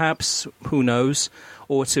studio perhaps, who knows,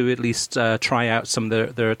 or to at least try out some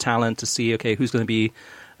of their talent to see, okay, who's going to be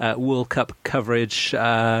World Cup coverage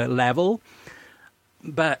level.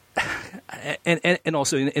 But and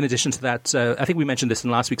also in addition to that, I think we mentioned this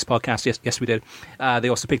in last week's podcast. Yes, we did. They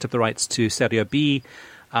also picked up the rights to Serie B,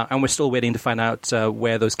 and we're still waiting to find out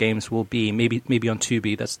where those games will be. Maybe on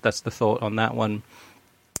Tubi. That's the thought on that one.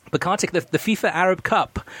 But Kartik, the FIFA Arab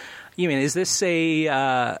Cup, is this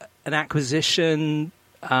an acquisition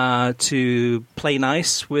to play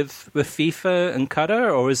nice with FIFA and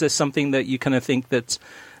Qatar, or is this something that you kind of think that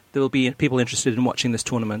there will be people interested in watching this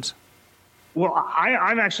tournament? Well,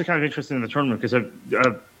 I'm actually kind of interested in the tournament because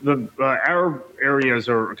the Arab areas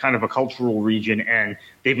are kind of a cultural region, and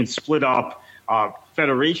they've been split up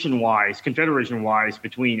confederation-wise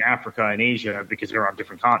between Africa and Asia because they're on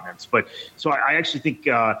different continents. But so I actually think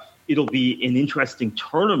it'll be an interesting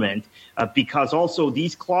tournament because also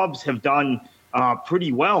these clubs have done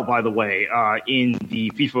pretty well, by the way, in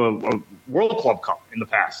the FIFA World Club Cup in the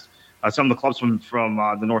past. Some of the clubs from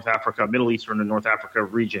the North Africa, Middle Eastern and North Africa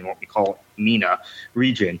region, what we call MENA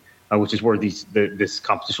region, which is where this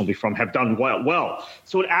competition will be from, have done well.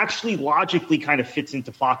 So it actually logically kind of fits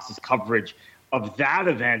into Fox's coverage of that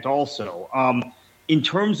event also. In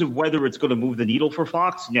terms of whether it's going to move the needle for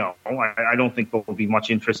Fox, no, I don't think there will be much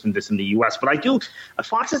interest in this in the U.S. But I do.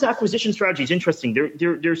 Fox's acquisition strategy is interesting.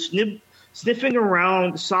 They're sniffing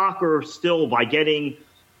around soccer still by getting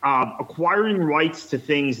acquiring rights to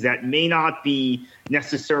things that may not be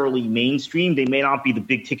necessarily mainstream. They may not be the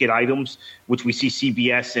big ticket items, which we see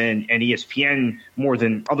CBS and ESPN more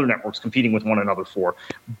than other networks competing with one another for.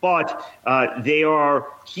 But they are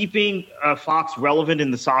keeping Fox relevant in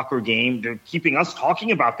the soccer game. They're keeping us talking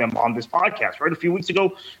about them on this podcast, right? A few weeks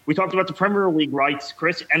ago, we talked about the Premier League rights,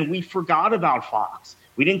 Chris, and we forgot about Fox.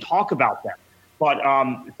 We didn't talk about them. But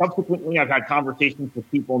subsequently, I've had conversations with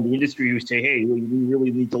people in the industry who say, hey, we really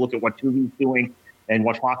need to look at what Tubi's doing and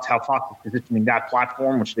how Fox is positioning that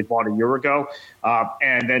platform, which they bought a year ago.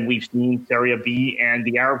 And then we've seen Serie B and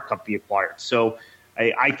the Arab Cup be acquired. So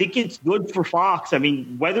I think it's good for Fox. I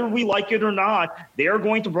mean, whether we like it or not, they are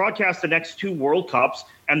going to broadcast the next 2 World Cups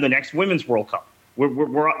and the next Women's World Cup.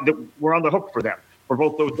 We're on the hook for them for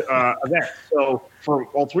both those events. So for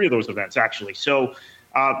all 3 of those events, actually. So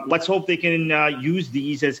let's hope they can use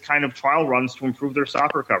these as kind of trial runs to improve their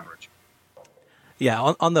soccer coverage.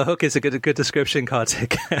 Yeah, on the hook is a good description,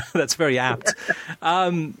 Kartik. That's very apt.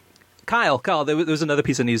 Kyle, there was another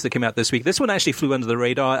piece of news that came out this week. This one actually flew under the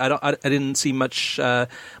radar. I didn't see much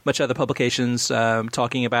other publications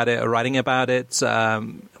talking about it or writing about it.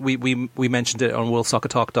 We mentioned it on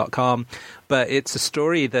worldsoccertalk.com, but it's a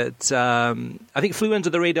story that I think flew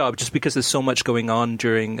under the radar just because there's so much going on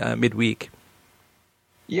during midweek.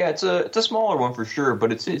 Yeah, it's a smaller one for sure,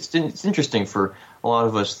 but it's interesting for a lot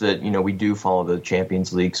of us that we do follow the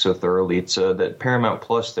Champions League so thoroughly. It's that Paramount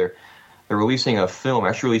Plus they're releasing a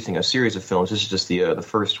series of films. This is just the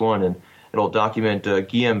first one, and it'll document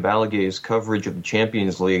Guillaume Balaguer's coverage of the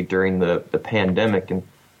Champions League during the pandemic. And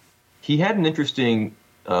he had an interesting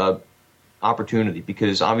opportunity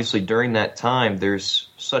because obviously during that time there's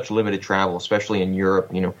such limited travel, especially in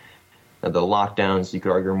Europe. The lockdowns, you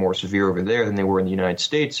could argue, are more severe over there than they were in the United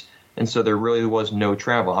States. And so there really was no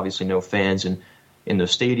travel, obviously no fans in the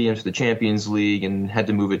stadiums, the Champions League, and had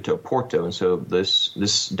to move it to Porto. And so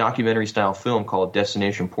this documentary-style film called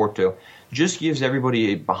Destination Porto just gives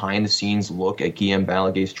everybody a behind-the-scenes look at Guillaume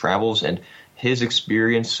Balaguer's travels and his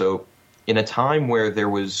experience. So in a time where there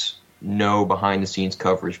was no behind-the-scenes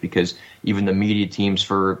coverage because even the media teams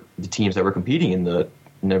for the teams that were competing in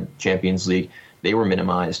the Champions League, they were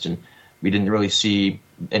minimized, and we didn't really see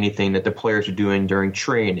anything that the players were doing during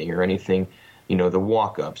training or anything, the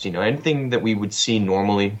walk-ups, anything that we would see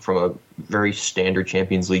normally from a very standard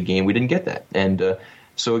Champions League game. We didn't get that. And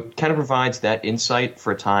so it kind of provides that insight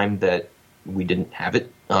for a time that we didn't have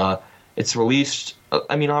it. It's released,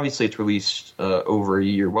 obviously it's released well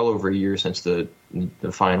over a year since the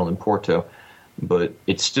final in Porto. But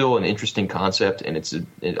it's still an interesting concept, and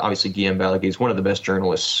obviously Guillaume Balaguer is one of the best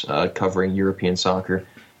journalists covering European soccer.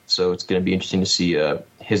 So it's going to be interesting to see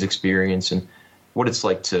his experience and what it's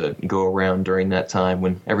like to go around during that time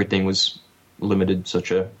when everything was limited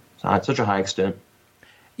such a high extent.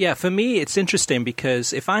 Yeah, for me, it's interesting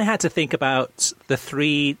because if I had to think about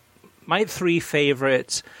my 3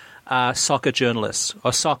 favorite soccer journalists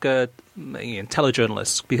or soccer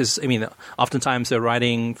telejournalists, because oftentimes they're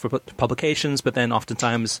writing for publications, but then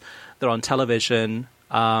oftentimes they're on television.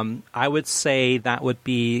 I would say that would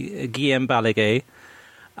be Guillaume Balaguer,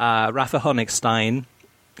 Rafa Honigstein,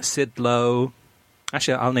 Sid Lowe.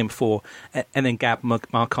 Actually, I'll name 4, and then Gab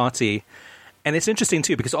Marcotti. And it's interesting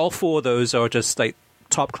too because all 4 of those are just like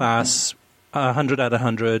top class, 100 out of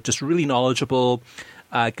 100, just really knowledgeable.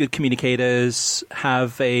 Good communicators,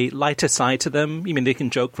 have a lighter side to them. They can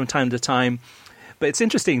joke from time to time. But it's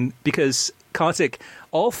interesting because, Kartik,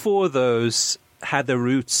 all 4 of those had their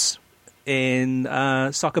roots in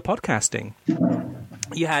soccer podcasting.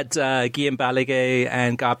 You had Guillaume Balaguer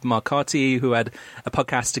and Gab Marcotti, who had a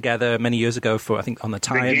podcast together many years ago for, I think, on the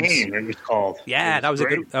Times. The Game, it was called. Yeah, that was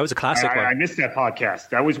a classic one. I missed that podcast.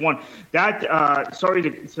 That was one. Sorry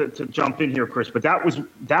to jump in here, Chris, but that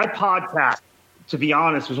podcast, to be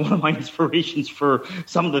honest, was one of my inspirations for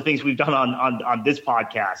some of the things we've done on this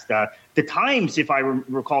podcast. The Times, if I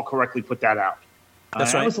recall correctly, put that out.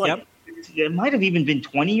 That's right. Yep. It might have even been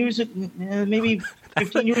 20 years, maybe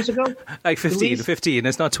 15 years ago. Like 15.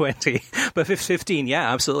 It's not 20, but 15.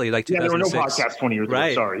 Yeah, absolutely. Like 2006. Yeah, there were no podcasts 20 years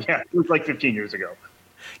ago. Sorry. Yeah, it was like 15 years ago.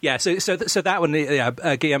 Yeah, so that one,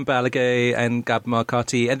 Guillaume Balaguer and Gab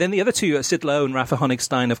Marcotti. And then the other 2, Sid Lowe and Rafa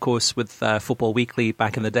Honigstein, of course, with Football Weekly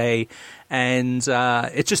back in the day. And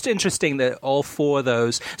it's just interesting that all 4 of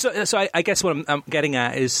those. So I guess what I'm getting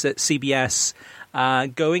at is that CBS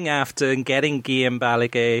going after and getting Guillaume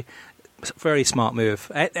Balaguer, very smart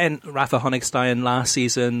move. And Rafa Honigstein last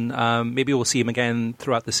season, maybe we'll see him again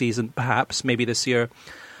throughout the season, perhaps, maybe this year.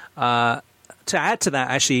 To add to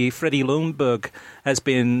that, actually, Freddie Ljungberg has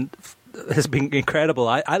been incredible.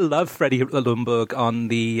 I love Freddie Ljungberg on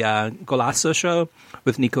the Golazo show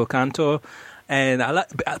with Nico Cantor. And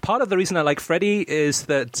part of the reason I like Freddie is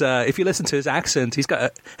that if you listen to his accent, he's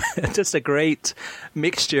got just a great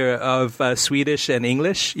mixture of Swedish and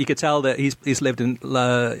English. You could tell that he's lived in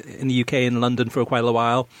the UK and London for quite a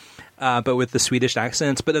while, but with the Swedish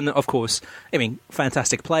accent. But then, of course,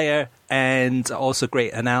 fantastic player and also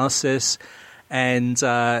great analysis. And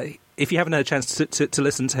if you haven't had a chance to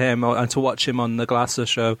listen to him or to watch him on the Golazo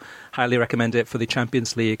show, highly recommend it for the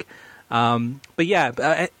Champions League.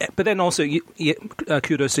 But then also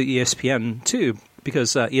kudos to ESPN too,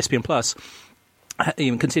 because ESPN Plus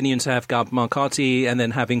even continuing to have Gab Marcotti and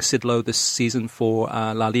then having Sid Lowe this season for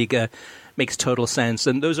La Liga makes total sense.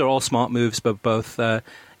 And those are all smart moves by both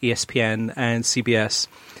ESPN and CBS.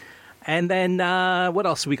 And then what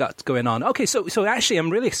else we got going on? Okay, so actually I'm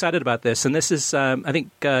really excited about this. And this is, I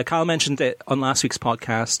think Kyle mentioned it on last week's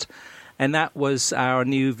podcast, and that was our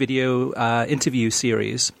new video interview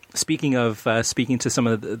series. Speaking of speaking to some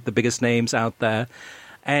of the biggest names out there.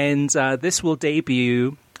 And this will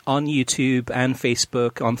debut on YouTube and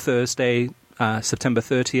Facebook on Thursday, September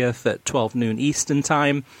 30th at 12 noon Eastern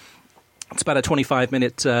Time. It's about a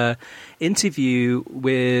 25-minute interview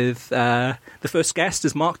with the first guest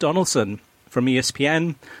is Mark Donaldson from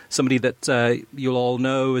ESPN, somebody that you'll all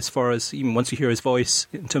know as far as even once you hear his voice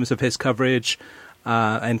in terms of his coverage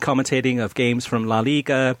and commentating of games from La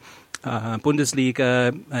Liga,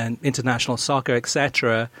 Bundesliga, and international soccer,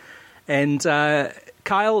 etc. And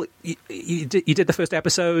Kyle, you did the first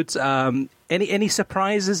episode. Any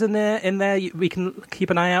surprises in there we can keep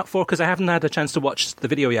an eye out for? Because I haven't had a chance to watch the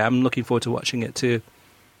video yet. I'm looking forward to watching it too.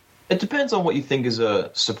 It depends on what you think is a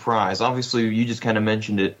surprise. Obviously, you just kind of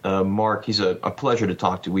mentioned it. Mark, he's a pleasure to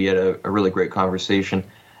talk to. We had a really great conversation.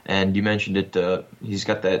 And you mentioned it. He's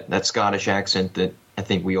got that Scottish accent that I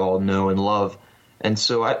think we all know and love. And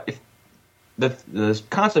so the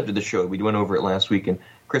concept of the show, we went over it last week, and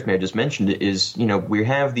Chris may have just mentioned it, is, we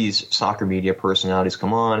have these soccer media personalities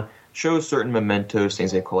come on, show certain mementos,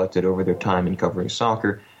 things they've collected over their time in covering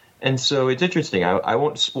soccer. And so it's interesting. I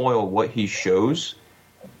won't spoil what he shows,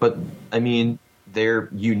 but, they're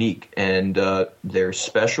unique and they're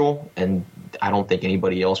special, and I don't think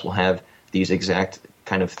anybody else will have these exact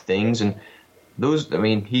kind of things. And those,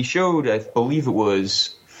 he showed, I believe it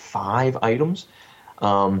was 5 items.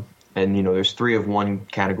 And, there's 3 of one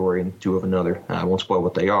category and 2 of another. I won't spoil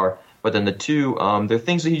what they are. But then the 2, they're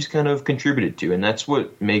things that he's kind of contributed to. And that's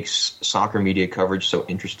what makes soccer media coverage so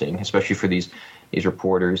interesting, especially for these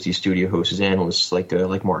reporters, these studio hosts, analysts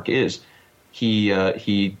like Mark is.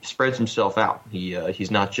 He spreads himself out. He's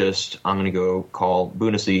not just, I'm going to go call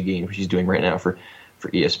Bundesliga games, which he's doing right now for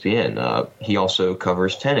ESPN. He also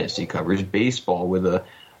covers tennis. He covers baseball with a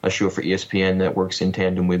show for ESPN that works in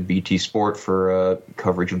tandem with BT Sport for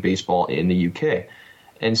coverage of baseball in the UK.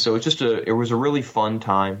 And so it was a really fun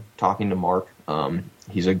time talking to Mark.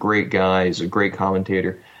 He's a great guy. He's a great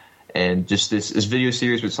commentator. And just this video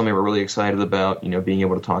series was something we're really excited about, being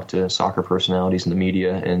able to talk to soccer personalities in the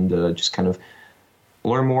media and just kind of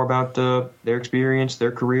learn more about their experience,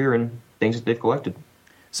 their career, and things that they've collected.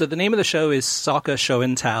 So the name of the show is Soccer Show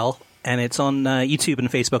and Tell. And it's on YouTube and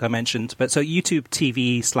Facebook, I mentioned. But so YouTube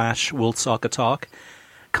TV/World Soccer Talk.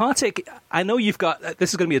 Kartik, I know you've got, this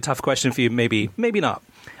is going to be a tough question for you, maybe not.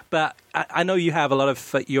 But I know you have a lot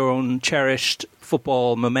of your own cherished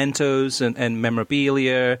football mementos and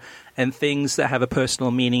memorabilia and things that have a personal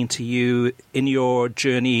meaning to you in your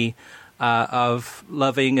journey of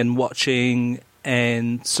loving and watching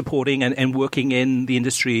and supporting and working in the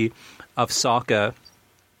industry of soccer,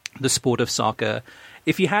 the sport of soccer.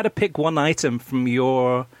 If you had to pick one item from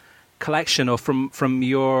your collection or from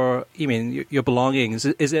your belongings,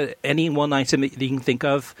 is there any one item that you can think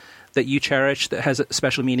of that you cherish that has a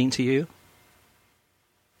special meaning to you?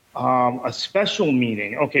 A special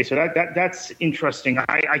meaning. Okay, so that's interesting.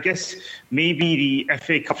 I guess maybe the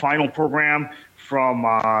FA Cup final program from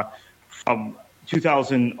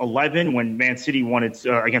 2011 when Man City won its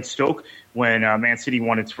against Stoke, when Man City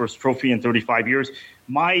won its first trophy in 35 years.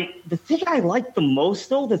 The thing I like the most,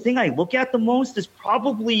 though, the thing I look at the most is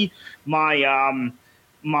probably my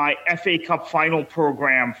FA Cup final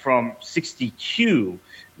program from '62,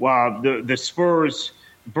 the Spurs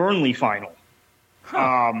Burnley final,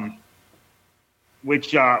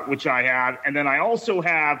 which I have, and then I also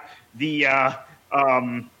have the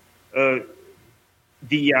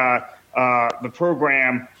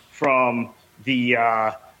program from the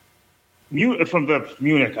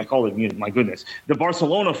Munich, I call it Munich, my goodness, the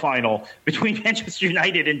Barcelona final between Manchester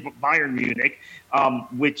United and Bayern Munich,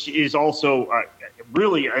 which is also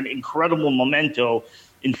really an incredible memento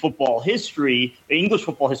in football history, English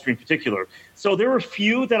football history in particular. So there are a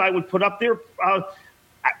few that I would put up there.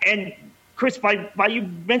 And Chris, by you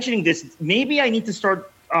mentioning this, maybe I need to start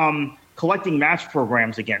collecting match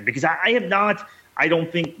programs again, because I have not, I don't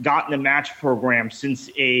think, gotten a match program since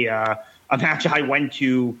a match I went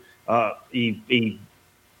to, a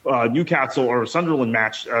Newcastle or Sunderland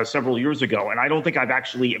match several years ago, and I don't think I've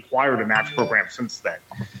actually acquired a match program since then.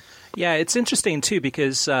 Yeah, it's interesting too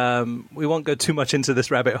because we won't go too much into this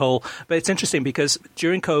rabbit hole, but it's interesting because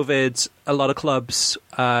during COVID, a lot of clubs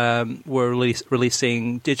were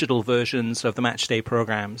releasing digital versions of the match day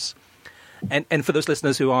programs. And for those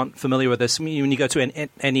listeners who aren't familiar with this, when you go to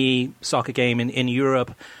any soccer game in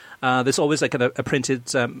Europe, there's always like a printed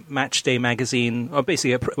match day magazine, or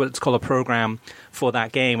basically what's called a program for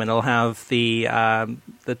that game, and it'll have the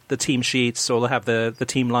team sheets, or it'll have the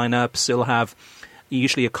team lineups, it'll have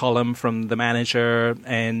usually a column from the manager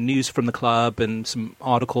and news from the club and some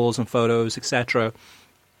articles and photos, etc.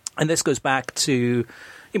 And this goes back to,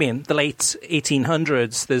 the late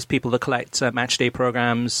 1800s. There's people that collect matchday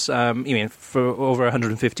programs, for over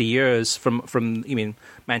 150 years from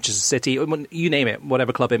Manchester City, you name it,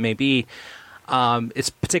 whatever club it may be. It's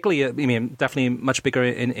particularly, definitely much bigger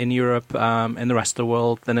in Europe and the rest of the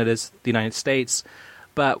world than it is the United States.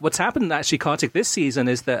 But what's happened actually, Kartik, this season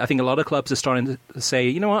is that I think a lot of clubs are starting to say,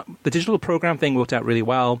 you know what, the digital program thing worked out really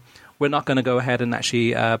well. We're not going to go ahead and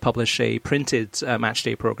actually publish a printed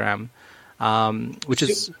matchday program, which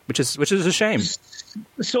is a shame.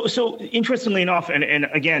 So interestingly enough, and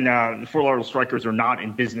again, Fort Lauderdale Strikers are not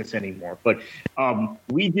in business anymore, but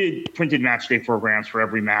we did printed matchday programs for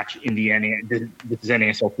every match in the this is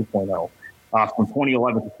NASL 2.0. From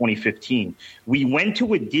 2011 to 2015. We went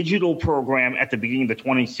to a digital program at the beginning of the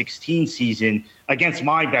 2016 season against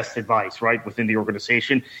my best advice, right, within the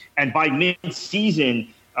organization. And by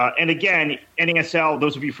mid-season, and again, NASL,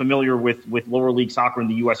 those of you familiar with lower league soccer in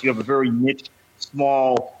the U.S., you have a very niche,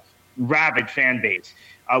 small, rabid fan base.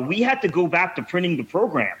 We had to go back to printing the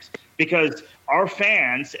programs because our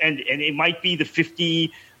fans, and it might be the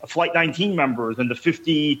 50 Flight 19 members and the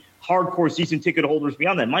 50 hardcore season ticket holders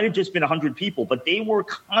beyond that, might have just been 100 people, but they were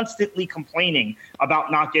constantly complaining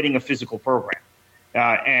about not getting a physical program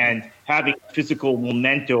and having physical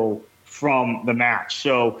memento from the match.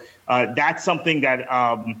 So that's something that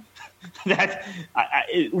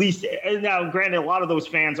at least, and now granted, a lot of those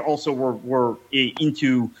fans also were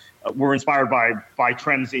inspired by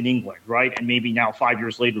trends in England, right? And maybe now 5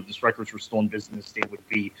 years later, if the Strikers were still in business, they would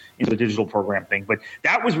be into the digital program thing. But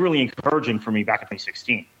that was really encouraging for me back in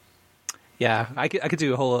 2016. Yeah, I could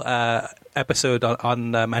do a whole episode on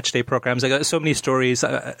match day programs. I got so many stories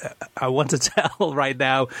I want to tell right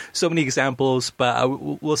now, so many examples, but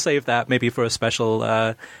we'll save that maybe for a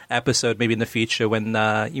special episode, maybe in the future when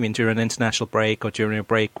during an international break or during a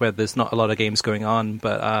break where there's not a lot of games going on.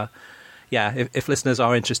 But if listeners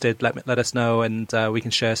are interested, let us know, and we can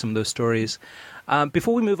share some of those stories.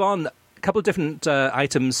 Before we move on, a couple of different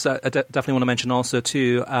items I definitely want to mention also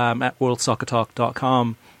too at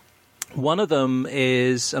worldsoccertalk.com. One of them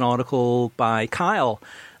is an article by Kyle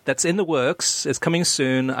that's in the works. It's coming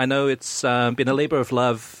soon. I know it's been a labor of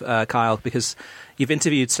love, Kyle, because you've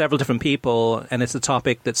interviewed several different people, and it's a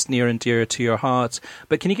topic that's near and dear to your heart.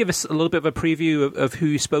 But can you give us a little bit of a preview of who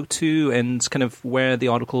you spoke to and kind of where the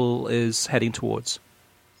article is heading towards?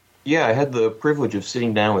 Yeah, I had the privilege of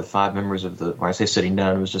sitting down with 5 members of when I say sitting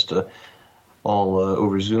down, it was just all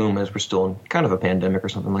over Zoom, as we're still in kind of a pandemic or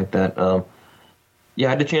something like that. I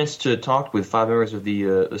had the chance to talk with 5 members of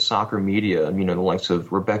the soccer media, the likes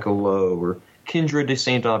of Rebecca Lowe or Kindra de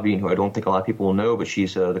Saint-Aubin, who I don't think a lot of people will know, but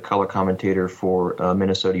she's the color commentator for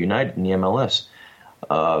Minnesota United in the MLS.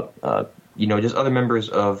 Just other members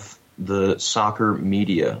of the soccer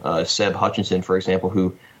media, Seb Hutchinson, for example,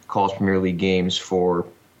 who calls Premier League games for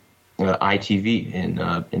ITV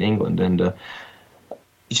in England, and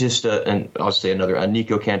and I'll say another,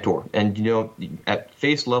 Nico Cantor. And, at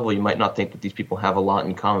face level, you might not think that these people have a lot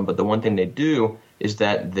in common, but the one thing they do is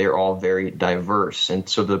that they're all very diverse. And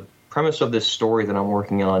so the premise of this story that I'm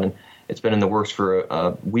working on, and it's been in the works for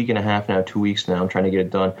a week and a half now, 2 weeks now, I'm trying to get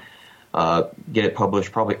it done, get it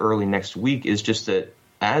published probably early next week, is just that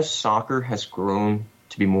as soccer has grown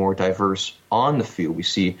to be more diverse on the field, we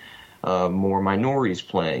see more minorities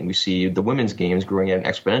playing. We see the women's games growing at an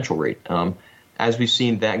exponential rate. As we've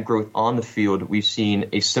seen that growth on the field, we've seen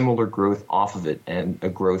a similar growth off of it, and a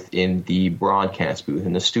growth in the broadcast booth,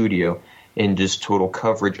 in the studio, in just total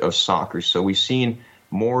coverage of soccer. So we've seen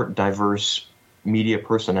more diverse media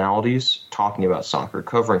personalities talking about soccer,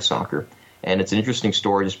 covering soccer. And it's an interesting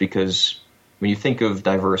story just because when you think of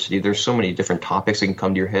diversity, there's so many different topics that can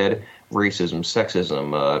come to your head: racism,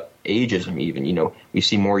 sexism, ageism even. We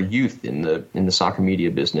see more youth in the soccer media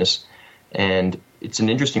business. And it's an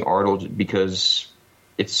interesting article because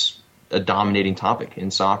it's a dominating topic in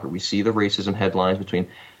soccer. We see the racism headlines between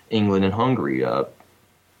England and Hungary, and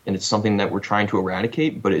it's something that we're trying to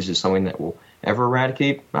eradicate, but is it something that we'll ever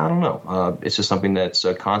eradicate? I don't know. It's just something that's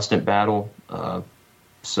a constant battle.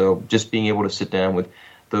 So just being able to sit down with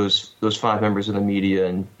those 5 members of the media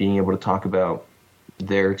and being able to talk about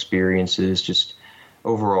their experiences, just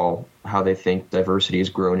overall how they think diversity has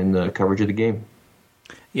grown in the coverage of the game.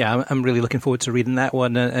 Yeah, I'm really looking forward to reading that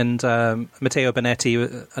one. And Matteo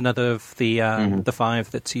Bonetti, another of the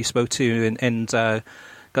 5 that you spoke to, and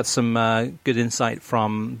got some good insight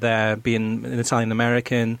from there, being an Italian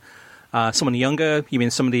American, someone younger. You mean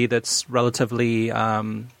somebody that's relatively,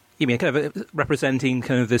 you mean kind of representing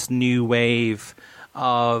kind of this new wave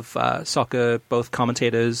of soccer, both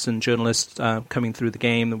commentators and journalists coming through the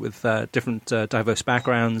game with different diverse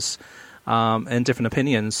backgrounds and different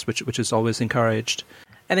opinions, which is always encouraged.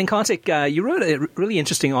 And then, Kartik, you wrote a really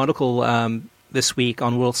interesting article this week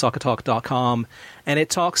on WorldSoccerTalk.com, and it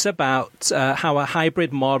talks about how a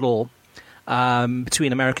hybrid model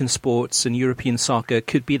between American sports and European soccer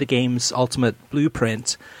could be the game's ultimate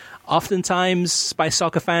blueprint. Oftentimes, by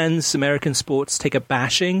soccer fans, American sports take a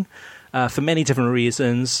bashing for many different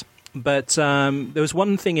reasons. But there was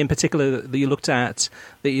one thing in particular that you looked at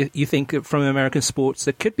that you think from American sports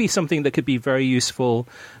that could be something that could be very useful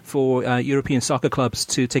for European soccer clubs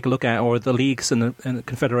to take a look at, or the leagues and the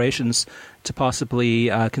confederations to possibly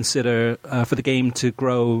consider for the game to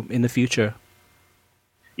grow in the future.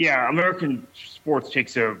 Yeah, American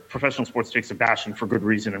professional sports takes a bashing for good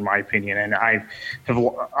reason, in my opinion. And I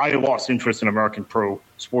lost interest in American pro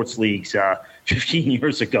sports leagues 15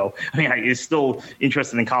 years ago. I mean, I'm still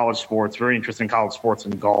interested in college sports, very interested in college sports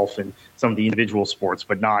and golf and some of the individual sports,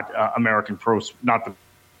 but not American pros, not the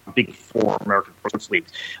big 4 American pro sports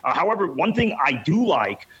leagues. However, one thing I do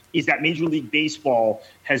like is that Major League Baseball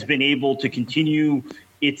has been able to continue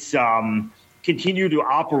to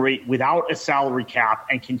operate without a salary cap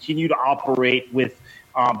and continue to operate with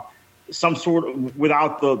some sort of,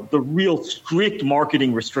 without the real strict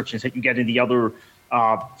marketing restrictions that you get in the other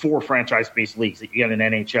 4 franchise-based leagues that you get in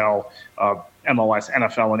NHL, MLS,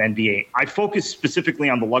 NFL, and NBA. I focus specifically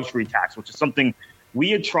on the luxury tax, which is something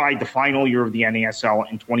we had tried the final year of the NASL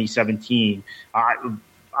in 2017.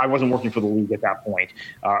 I wasn't working for the league at that point,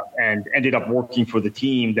 and ended up working for the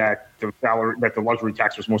team that the luxury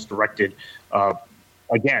tax was most directed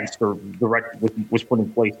against, or was put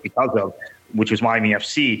in place because of, which was Miami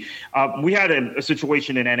FC. We had a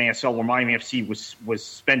situation in NASL where Miami FC was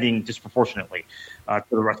spending disproportionately to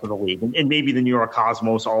the rest of the league, and maybe the New York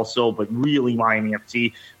Cosmos also, but really Miami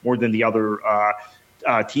FC more than the other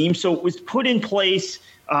teams. So it was put in place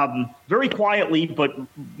very quietly, but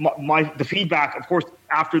the feedback, of course,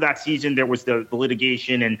 after that season, there was the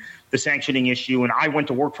litigation and the sanctioning issue, and I went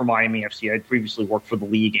to work for Miami FC. I had previously worked for the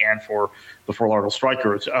league and for the Fort Lauderdale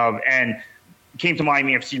Strikers, and came to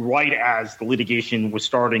Miami FC right as the litigation was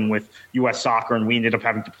starting with U.S. Soccer, and we ended up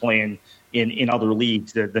having to play in other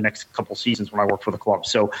leagues the next couple seasons when I worked for the club.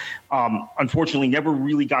 So unfortunately, never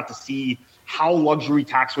really got to see how luxury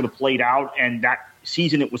tax would have played out, and that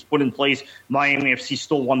season it was put in place, Miami FC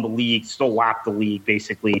still won the league, still lapped the league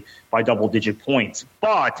basically by double-digit points.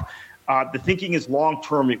 But the thinking is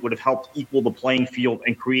long-term, it would have helped equal the playing field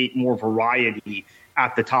and create more variety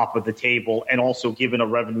at the top of the table, and also given a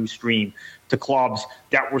revenue stream to clubs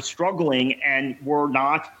that were struggling and were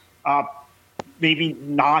not maybe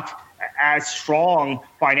not as strong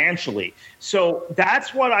financially. So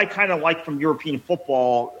that's what I kind of like from European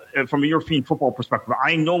football. From a European football perspective,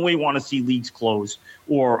 I in no way want to see leagues close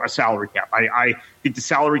or a salary cap. I think the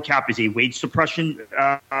salary cap is a wage suppression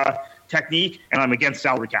technique, and I'm against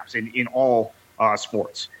salary caps in all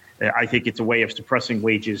sports. I think it's a way of suppressing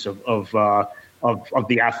wages of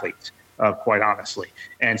the athletes, quite honestly,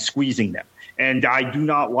 and squeezing them. And I do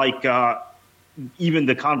not like even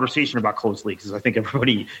the conversation about closed leagues, as I think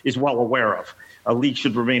everybody is well aware of. A league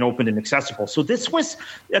should remain open and accessible. So this was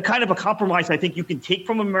a kind of a compromise I think you can take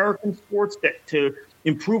from American sports to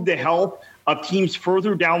improve the health of teams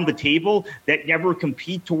further down the table that never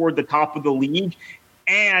compete toward the top of the league,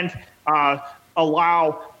 and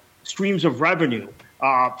allow streams of revenue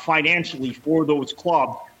financially for those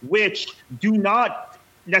clubs, which do not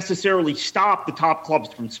necessarily stop the top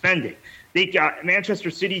clubs from spending. They got Manchester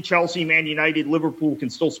City, Chelsea, Man United, Liverpool can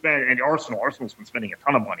still spend, and Arsenal. Arsenal's been spending a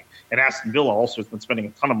ton of money, and Aston Villa also has been spending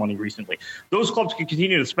a ton of money recently. Those clubs can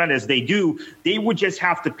continue to spend as they do. They would just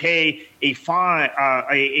have to pay a fine,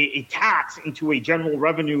 a tax into a general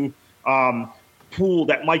revenue pool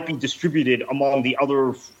that might be distributed among the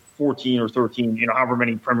other 14 or 13, however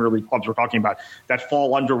many Premier League clubs we're talking about that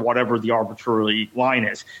fall under whatever the arbitrary line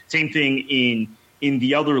is. Same thing in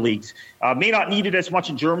the other leagues. May not need it as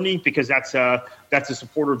much in Germany because that's a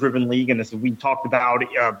supporter-driven league, and as we talked about,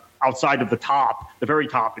 outside of the very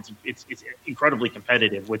top, it's incredibly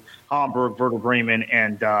competitive with Hamburg, Werder Bremen,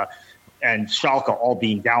 and and Schalke all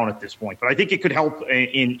being down at this point. But I think it could help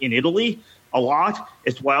in Italy a lot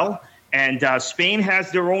as well. And Spain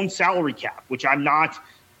has their own salary cap, which I'm not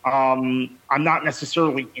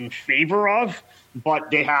necessarily in favor of,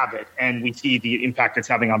 but they have it, and we see the impact it's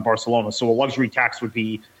having on Barcelona. So a luxury tax would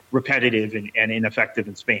be repetitive and ineffective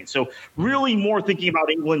in Spain. So really more thinking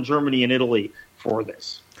about England, Germany, and Italy for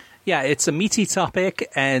this. Yeah, it's a meaty topic,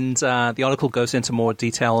 and the article goes into more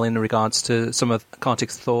detail in regards to some of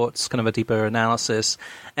Kartik's thoughts, kind of a deeper analysis.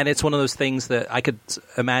 And it's one of those things that I could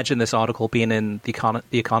imagine this article being in The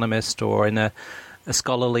Economist or in a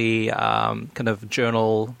scholarly kind of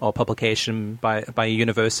journal or publication by a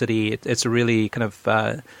university. It's a really kind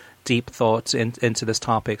of deep thought into this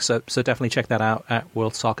topic. So definitely check that out at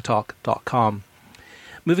worldsoccertalk.com.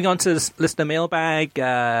 Moving on to this listener mailbag.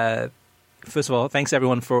 First of all, thanks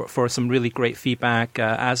everyone for some really great feedback,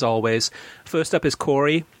 as always. First up is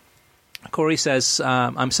Corey. Corey says,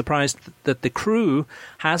 I'm surprised that the crew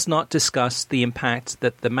has not discussed the impact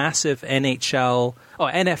that the massive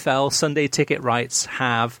NFL Sunday ticket rights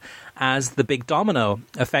have as the big domino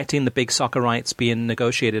affecting the big soccer rights being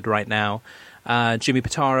negotiated right now. Jimmy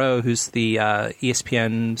Pitaro, who's the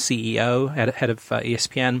ESPN CEO, head of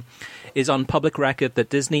ESPN, is on public record that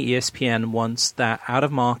Disney ESPN wants that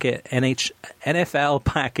out-of-market NFL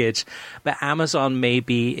package, but Amazon may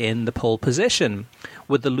be in the pole position.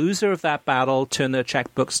 Would the loser of that battle turn their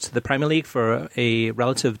checkbooks to the Premier League for a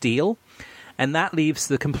relative deal? And that leaves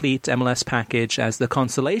the complete MLS package as the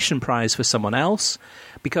consolation prize for someone else,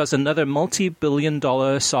 because another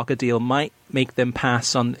multi-billion-dollar soccer deal might make them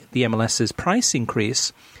pass on the MLS's price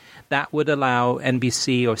increase. That would allow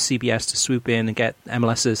NBC or CBS to swoop in and get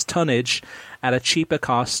MLS's tonnage at a cheaper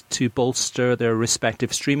cost to bolster their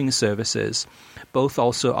respective streaming services. Both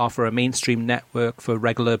also offer a mainstream network for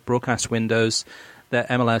regular broadcast windows that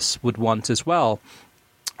MLS would want as well.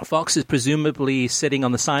 Fox is presumably sitting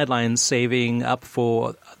on the sidelines saving up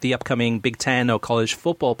for the upcoming Big Ten or college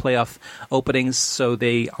football playoff openings, so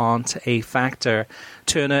they aren't a factor.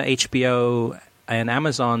 Turner, HBO, and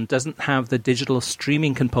Amazon doesn't have the digital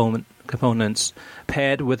streaming components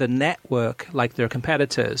paired with a network like their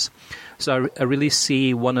competitors. So I really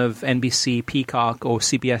see one of NBC, Peacock, or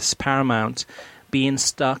CBS Paramount being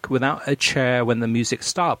stuck without a chair when the music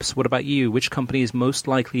stops. What about you? Which company is most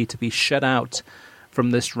likely to be shut out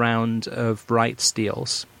from this round of rights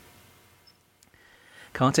deals?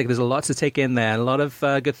 Kartik, there's a lot to take in there. A lot of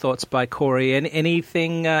good thoughts by Corey.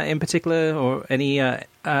 Anything in particular or any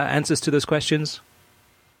answers to those questions?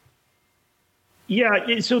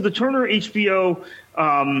 Yeah, so the Turner HBO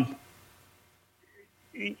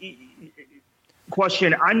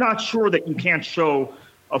question, I'm not sure that you can't show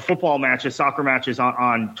football matches, soccer matches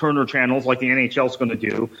on Turner channels like the NHL is going to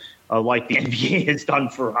do, like the NBA has done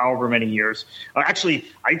for however many years. Actually,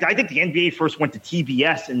 I think the NBA first went to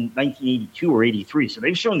TBS in 1982 or 83, so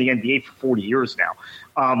they've shown the NBA for 40 years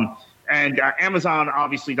now. And Amazon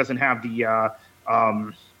obviously doesn't have the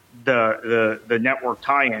network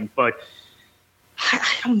tie-in, but I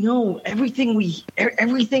don't know.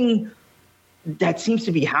 Everything that seems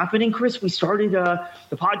to be happening, Chris, we started the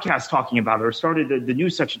podcast talking about it, or started the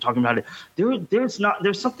news section talking about it.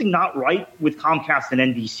 There's something not right with Comcast and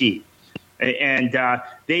NBC. And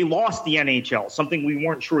they lost the NHL, something we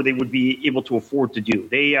weren't sure they would be able to afford to do.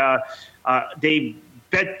 They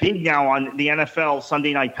bet big now on the NFL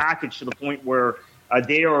Sunday night package to the point where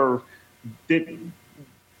they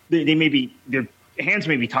may be, their hands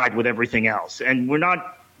may be tied with everything else. And we're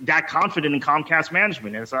not that confident in Comcast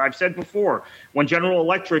management. As I've said before, when General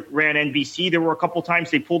Electric ran NBC, there were a couple times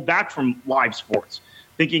they pulled back from live sports,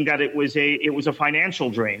 thinking that it was a financial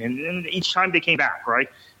drain. And each time they came back, right,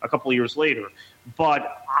 a couple of years later.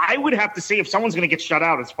 But I would have to say if someone's going to get shut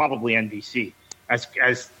out, it's probably NBC, as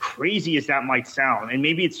crazy as that might sound. And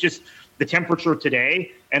maybe it's just the temperature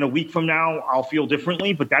today, and a week from now I'll feel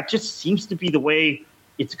differently. But that just seems to be the way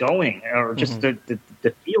it's going, or just the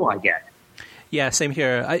feel I get. Yeah, same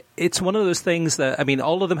here. It's one of those things that, I mean,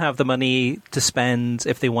 all of them have the money to spend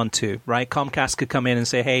if they want to, right? Comcast could come in and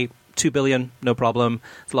say, hey, $2 billion, no problem.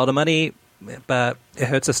 It's a lot of money, but it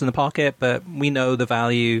hurts us in the pocket. But we know the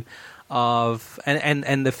value of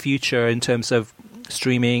and the future in terms of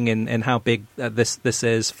streaming and how big this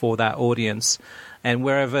is for that audience. And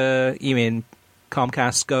wherever,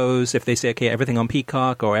 Comcast goes, if they say, okay, everything on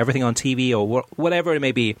Peacock or everything on TV or whatever it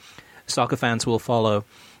may be, soccer fans will follow.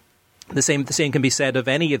 The same can be said of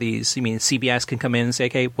any of these. CBS can come in and say,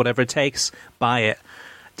 okay, whatever it takes, buy it.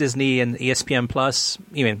 Disney and ESPN Plus,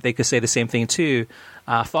 they could say the same thing too.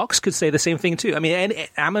 Fox could say the same thing too. And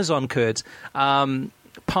Amazon could.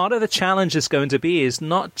 part of the challenge is going to be is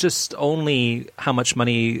not just only how much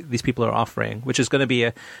money these people are offering, which is going to be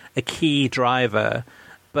a key driver,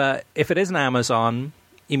 but if it isn't Amazon,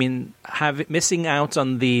 missing out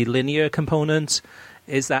on the linear component,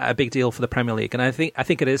 is that a big deal for the Premier League? And I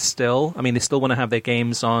think it is still. They still want to have their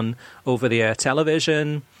games on over-the-air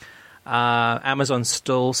television. Amazon's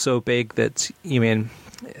still so big that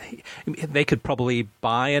they could probably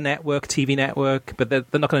buy a TV network, but they're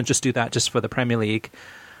not going to just do that just for the Premier League.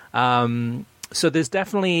 So there's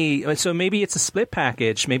definitely, so maybe it's a split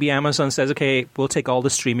package. Maybe Amazon says, okay, we'll take all the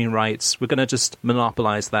streaming rights. We're going to just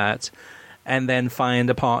monopolize that, and then find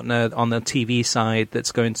a partner on the TV side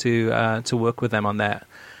that's going to work with them on that.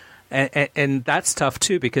 And that's tough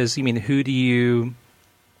too, because who do you?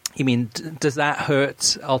 Does that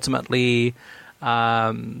hurt ultimately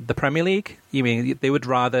the Premier League? They would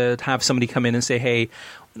rather have somebody come in and say, hey,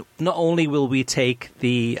 not only will we take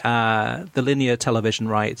the linear television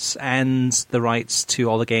rights and the rights to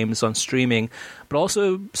all the games on streaming, but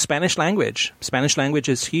also Spanish language. Spanish language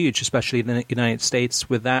is huge, especially in the United States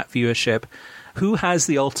with that viewership. Who has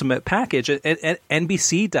the ultimate package?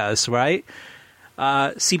 NBC does, right?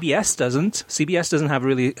 CBS doesn't. CBS doesn't have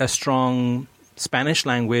really a strong Spanish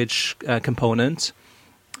language component.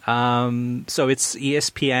 So it's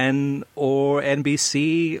ESPN or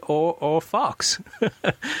NBC or Fox.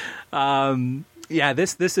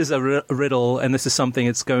 This is a riddle, and this is something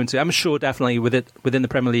it's going to, I'm sure, definitely within the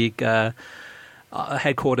Premier League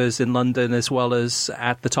headquarters in London, as well as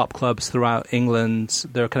at the top clubs throughout England,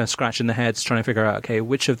 they're kind of scratching their heads trying to figure out, okay,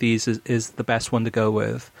 which of these is the best one to go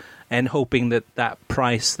with, and hoping that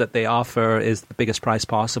price that they offer is the biggest price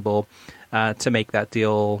possible to make that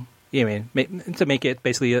deal, to make it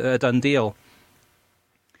basically a done deal.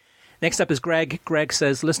 Next up is Greg. Greg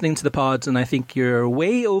says, listening to the pods, and I think you're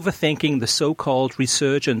way overthinking the so-called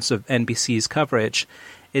resurgence of NBC's coverage.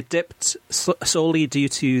 It dipped solely due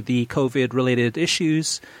to the COVID-related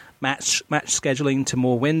issues, match scheduling to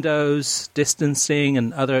more windows, distancing,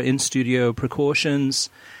 and other in-studio precautions.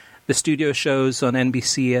 The studio shows on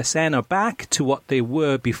NBCSN are back to what they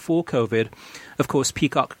were before COVID. Of course,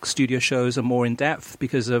 Peacock studio shows are more in-depth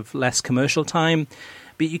because of less commercial time,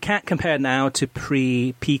 but you can't compare now to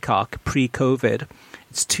pre-Peacock, pre-COVID.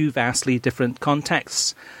 It's two vastly different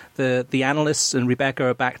contexts. The analysts and Rebecca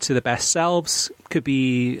are back to their best selves. Could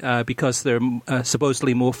be because they're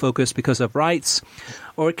supposedly more focused because of rights,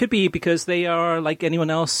 or it could be because they are, like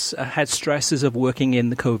anyone else, had stresses of working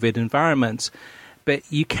in the COVID environment. But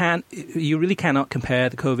you really cannot compare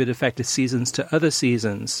the COVID-affected seasons to other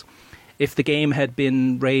seasons. If the game had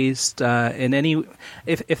been raised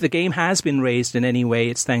if the game has been raised in any way,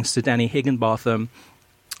 it's thanks to Danny Higginbotham.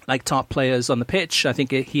 Like top players on the pitch, I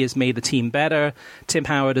think he has made the team better. Tim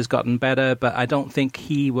Howard has gotten better, but I don't think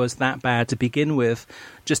he was that bad to begin with.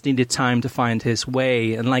 Just needed time to find his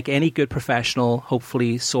way. And like any good professional,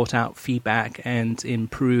 hopefully sought out feedback and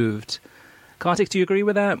improved. Kartik, do you agree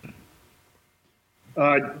with that?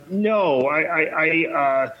 No,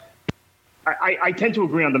 I tend to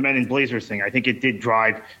agree on the Men in Blazers thing. I think it did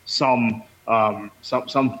drive some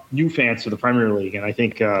new fans to the Premier League, and I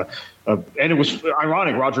think and it was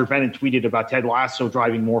ironic. Roger Bennett tweeted about Ted Lasso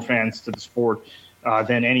driving more fans to the sport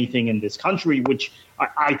than anything in this country, which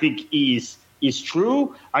I think is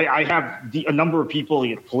true. I have a number of people,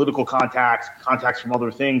 political contacts from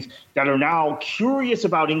other things, that are now curious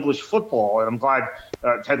about English football, and I'm glad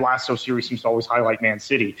Ted Lasso series seems to always highlight Man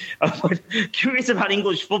City. But curious about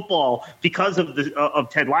English football because of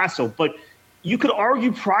Ted Lasso. But you could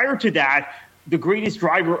argue prior to that, the greatest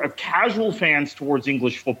driver of casual fans towards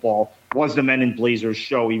English football was the Men in Blazers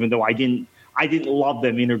show, even though I didn't love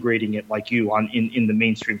them integrating it like you in the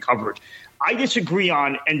mainstream coverage. I disagree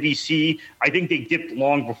on NBC. I think they dipped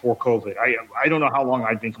long before COVID. I don't know how long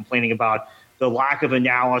I've been complaining about the lack of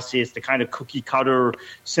analysis, the kind of cookie-cutter,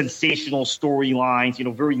 sensational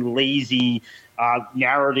storylines, very lazy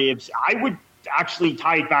narratives. I would actually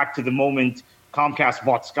tie it back to the moment Comcast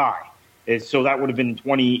bought Sky. So that would have been in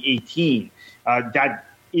 2018. That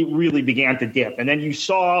it really began to dip. And then you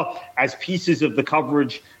saw as pieces of the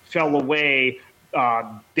coverage fell away,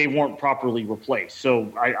 they weren't properly replaced.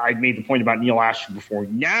 So I made the point about Neil Ashton before.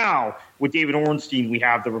 Now, with David Ornstein, we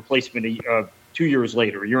have the replacement 2 years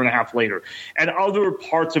later, a year and a half later. And other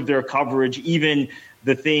parts of their coverage, even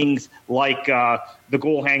the things like the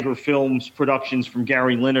Goalhanger Films productions from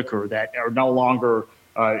Gary Lineker that are no longer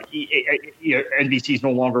NBC is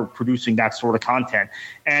no longer producing that sort of content.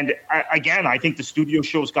 And again, I think the studio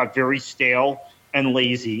shows got very stale and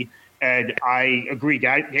lazy. And I agree,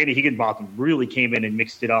 Danny Higginbotham really came in and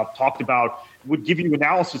mixed it up, talked about would give you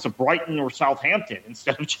analysis of Brighton or Southampton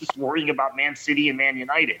instead of just worrying about Man City and Man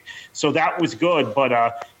United. So that was good.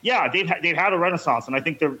 But they've had a renaissance, and I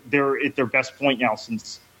think they're at their best point now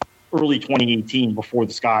since early 2018, before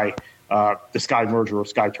the Sky merger or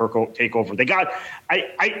Sky takeover. They got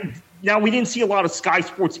now we didn't see a lot of Sky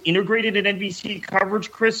Sports integrated in NBC coverage,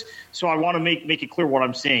 Chris. So I want to make it clear what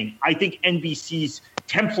I'm saying. I think NBC's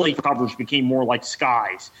template coverage became more like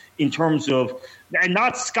Sky's in terms of, and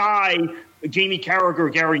not Sky, Jamie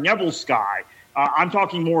Carragher, Gary Neville Sky. I'm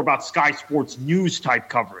talking more about Sky Sports news type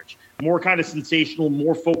coverage, more kind of sensational,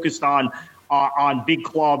 more focused on big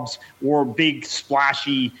clubs or big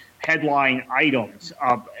splashy headline items.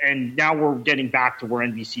 And now we're getting back to where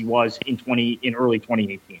NBC was in early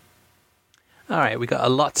 2018. All right, we got a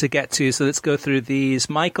lot to get to, so let's go through these.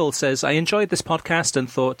 Michael says, I enjoyed this podcast and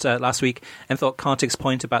thought last week and thought Kartik's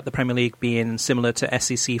point about the Premier League being similar to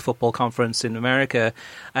SEC Football Conference in America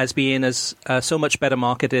as being so much better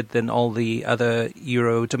marketed than all the other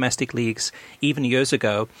Euro domestic leagues even years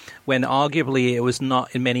ago, when arguably it was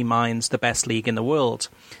not in many minds the best league in the world.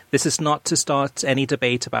 This is not to start any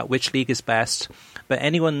debate about which league is best, but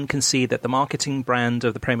anyone can see that the marketing brand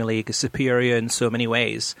of the Premier League is superior in so many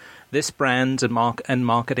ways. This brand and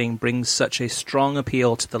marketing brings such a strong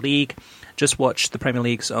appeal to the league. Just watch the Premier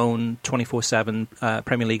League's own 24/7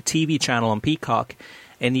 Premier League TV channel on Peacock,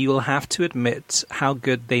 and you will have to admit how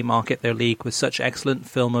good they market their league with such excellent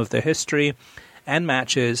film of their history and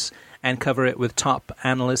matches, and cover it with top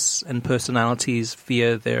analysts and personalities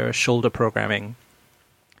via their shoulder programming.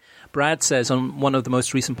 Brad says on one of the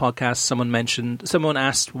most recent podcasts, someone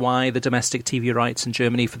asked why the domestic TV rights in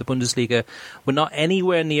Germany for the Bundesliga were not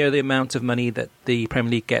anywhere near the amount of money that the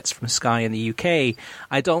Premier League gets from Sky in the UK.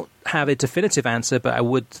 I don't have a definitive answer, but I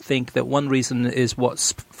would think that one reason is what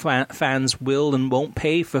fans will and won't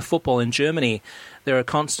pay for football in Germany. There are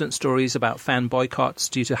constant stories about fan boycotts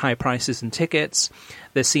due to high prices and tickets.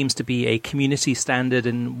 There seems to be a community standard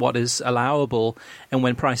in what is allowable, and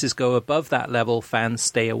when prices go above that level, fans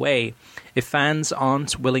stay away. If fans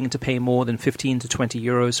aren't willing to pay more than 15 to 20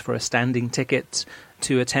 euros for a standing ticket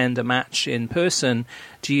to attend a match in person,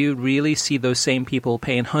 do you really see those same people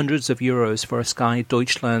paying hundreds of euros for a Sky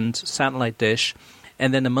Deutschland satellite dish,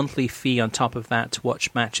 and then a monthly fee on top of that to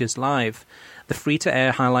watch matches live? The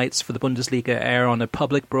free-to-air highlights for the Bundesliga air on a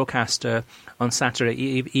public broadcaster on Saturday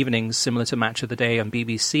evenings, similar to Match of the Day on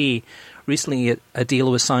BBC. Recently, a deal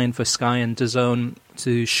was signed for Sky and DAZN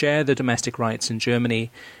to share the domestic rights in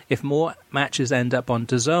Germany. If more matches end up on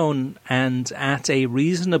DAZN and at a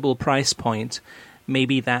reasonable price point,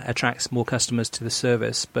 maybe that attracts more customers to the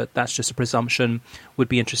service, but that's just a presumption. Would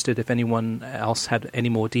be interested if anyone else had any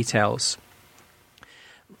more details.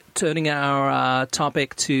 Turning our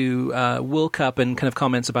topic to World Cup and kind of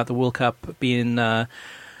comments about the World Cup being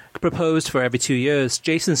proposed for every 2 years.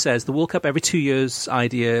 Jason says the World Cup every 2 years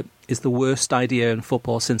idea is the worst idea in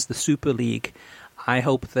football since the Super League. I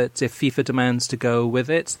hope that if FIFA demands to go with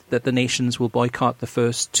it, that the nations will boycott the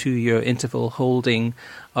first 2-year interval holding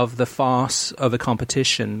of the farce of a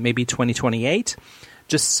competition, maybe 2028.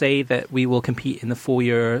 Just say that we will compete in the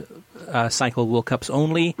 4-year cycle World Cups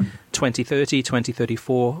only, 2030,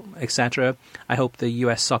 2034, etc. I hope the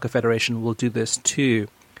US Soccer Federation will do this too.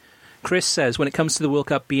 Chris says, when it comes to the World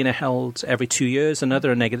Cup being held every 2 years,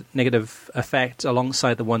 another negative effect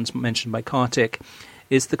alongside the ones mentioned by Kartik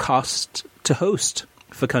is the cost to host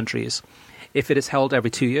for countries. If it is held every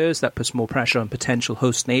 2 years, that puts more pressure on potential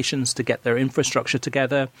host nations to get their infrastructure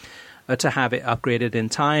together, to have it upgraded in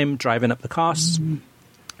time, driving up the costs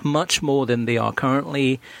much more than they are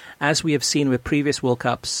currently. As we have seen with previous World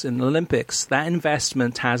Cups and Olympics, that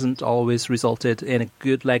investment hasn't always resulted in a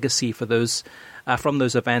good legacy for those from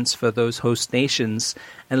those events for those host nations,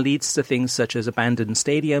 and leads to things such as abandoned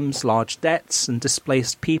stadiums, large debts, and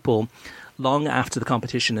displaced people long after the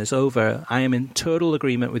competition is over. I am in total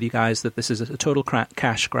agreement with you guys that this is a total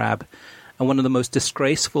cash grab and one of the most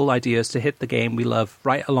disgraceful ideas to hit the game we love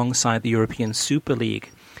right alongside the European Super League.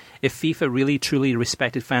 If FIFA really truly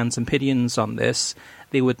respected fans' opinions on this,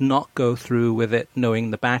 they would not go through with it knowing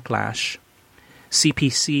the backlash.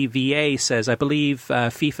 CPCVA says, I believe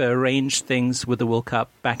FIFA arranged things with the World Cup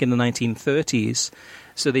back in the 1930s,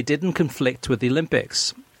 so they didn't conflict with the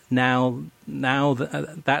Olympics. That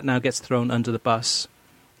now gets thrown under the bus.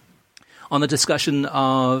 On the discussion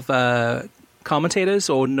of commentators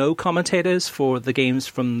or no commentators for the games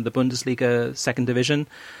from the Bundesliga second division,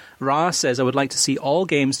 Ra says, I would like to see all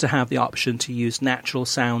games to have the option to use natural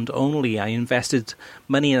sound only. I invested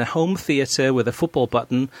money in a home theatre with a football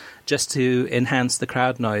button just to enhance the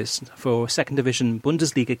crowd noise. For second division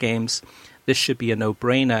Bundesliga games, this should be a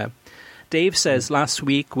no-brainer. Dave says, last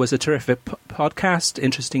week was a terrific podcast,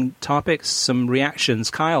 interesting topics, some reactions.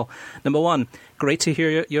 Kyle, number one, great to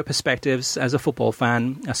hear your perspectives as a football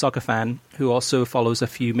fan, a soccer fan, who also follows a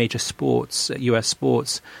few major sports, US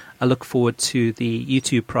sports. I look forward to the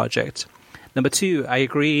YouTube project. Number two, I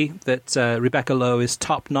agree that Rebecca Lowe is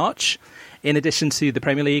top-notch. In addition to the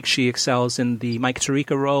Premier League, she excels in the Mike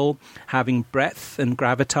Tirico role, having breadth and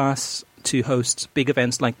gravitas to host big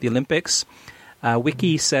events like the Olympics.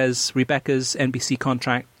 Wiki says Rebecca's NBC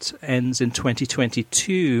contract ends in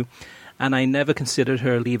 2022, and I never considered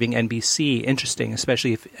her leaving NBC. Interesting,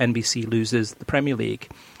 especially if NBC loses the Premier League.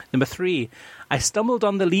 Number three, I stumbled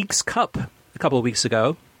on the Leagues Cup a couple of weeks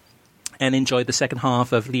ago and enjoyed the second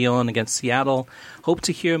half of Lyon against Seattle. Hope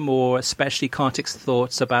to hear more, especially Kartik's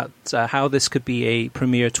thoughts about how this could be a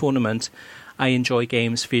premier tournament. I enjoy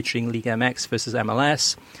games featuring Liga MX versus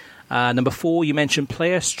MLS. Number four, you mentioned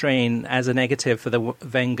player strain as a negative for the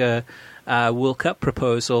Wenger World Cup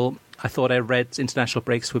proposal. I thought I read international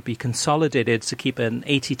breaks would be consolidated to keep an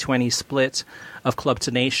 80-20 split of club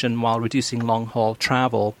to nation while reducing long-haul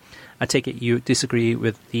travel. I take it you disagree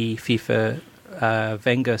with the FIFA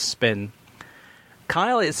Wenger spin.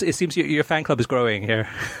 Kyle, it seems your fan club is growing here.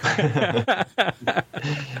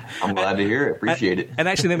 I'm glad to hear it. Appreciate it. And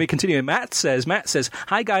actually, let me continue. Matt says,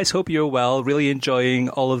 hi guys, hope you're well. Really enjoying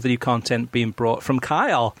all of the new content being brought from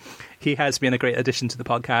Kyle. He has been a great addition to the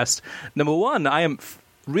podcast. Number one, I am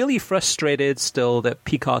really frustrated still that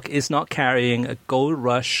Peacock is not carrying a Goal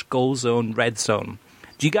Rush, Goal Zone, Red Zone.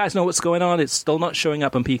 Do you guys know what's going on? It's still not showing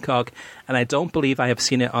up on Peacock, and I don't believe I have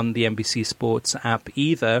seen it on the NBC Sports app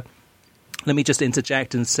either. Let me just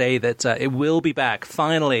interject and say that it will be back,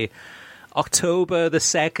 finally. October the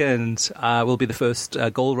 2nd will be the first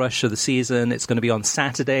Goal Rush of the season. It's going to be on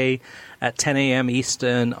Saturday at 10 a.m.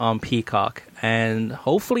 Eastern on Peacock, and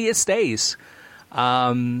hopefully it stays.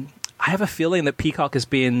 I have a feeling that Peacock has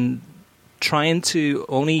been trying to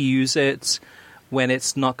only use it when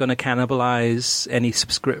it's not going to cannibalize any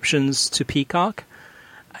subscriptions to Peacock.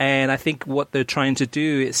 And I think what they're trying to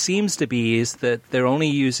do, it seems to be, is that they're only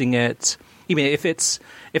using it. I mean, if it's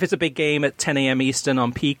a big game at 10 a.m. Eastern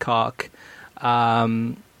on Peacock,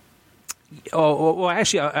 or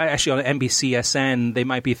actually on NBCSN, they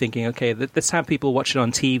might be thinking, okay, let's have people watch it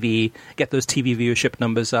on TV, get those TV viewership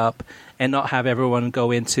numbers up, and not have everyone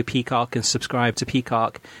go into Peacock and subscribe to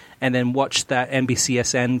Peacock, and then watch that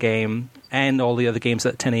NBCSN game and all the other games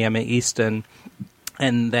at 10 a.m. Eastern.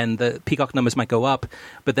 And then the Peacock numbers might go up,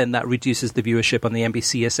 but then that reduces the viewership on the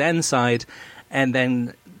NBCSN side, and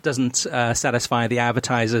then doesn't satisfy the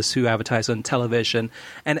advertisers who advertise on television.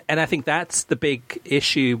 And I think that's the big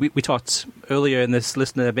issue. We talked earlier in this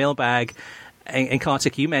listener mailbag, and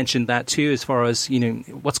Kartik, you mentioned that too, as far as,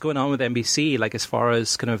 what's going on with NBC, like as far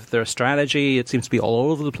as kind of their strategy. It seems to be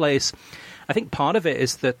all over the place. I think part of it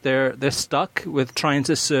is that they're stuck with trying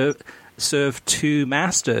to serve two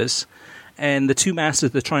masters. And the two masters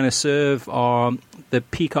they're trying to serve are the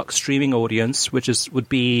Peacock streaming audience, which would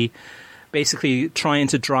be basically trying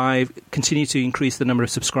to continue to increase the number of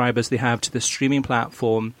subscribers they have to the streaming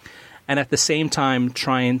platform, and at the same time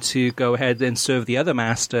trying to go ahead and serve the other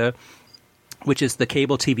master, which is the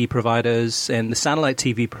cable TV providers and the satellite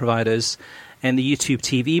TV providers and the YouTube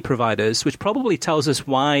TV providers, which probably tells us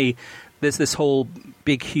why there's this whole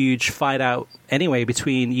big, huge fight out anyway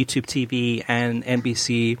between YouTube TV and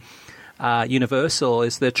NBC Universal.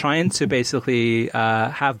 Is they're trying to basically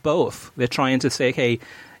have both. They're trying to say, hey,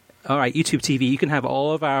 all right, YouTube TV, you can have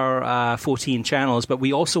all of our 14 channels, but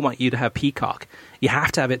we also want you to have Peacock. You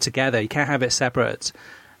have to have it together. You can't have it separate.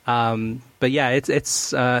 But yeah,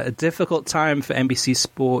 it's a difficult time for NBC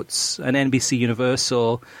Sports and NBC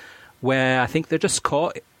Universal, where I think they're just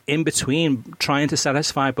caught in between trying to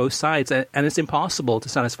satisfy both sides, and it's impossible to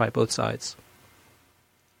satisfy both sides.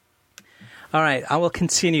 All right, I will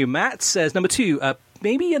continue. Matt says, number two,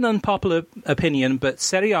 maybe an unpopular opinion, but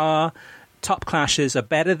Serie A top clashes are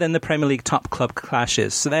better than the Premier League top club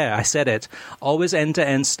clashes. So there, I said it. Always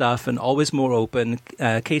end-to-end stuff and always more open.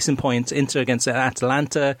 Case in point, Inter against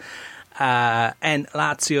Atalanta and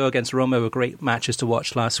Lazio against Roma were great matches to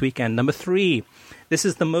watch last weekend. Number three, this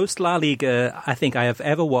is the most La Liga I think I have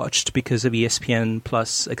ever watched because of ESPN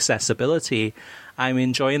Plus accessibility. I'm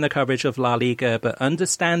enjoying the coverage of La Liga, but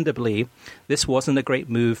understandably, this wasn't a great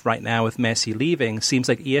move right now with Messi leaving. Seems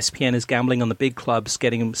like ESPN is gambling on the big clubs,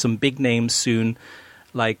 getting some big names soon,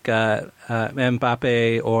 like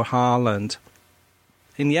Mbappe or Haaland.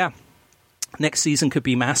 And yeah, next season could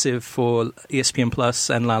be massive for ESPN Plus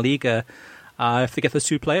and La Liga if they get those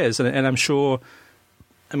two players. And I'm sure,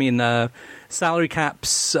 salary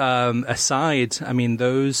caps aside,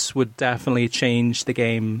 those would definitely change the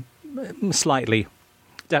game Slightly.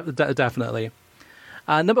 Definitely.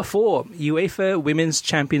 Number 4, UEFA Women's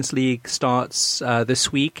Champions League starts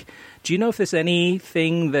this week. Do you know if there's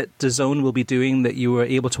anything that DAZN will be doing that you were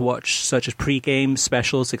able to watch, such as pre-game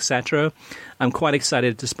specials, etc.? I'm quite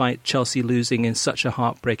excited, despite Chelsea losing in such a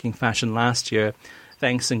heartbreaking fashion last year.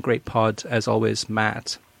 Thanks and great pod, as always,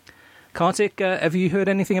 Matt. Kartik, have you heard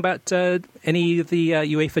anything about any of the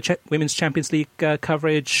UEFA Women's Champions League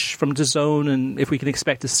coverage from DAZN, and if we can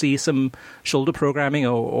expect to see some shoulder programming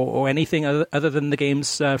or anything other than the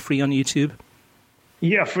games free on YouTube?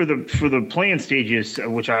 Yeah, for the play-in stages,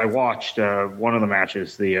 which I watched one of the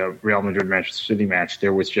matches, the Real Madrid-Manchester City match,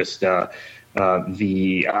 there was just the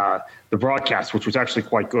broadcast, which was actually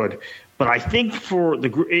quite good. But I think for the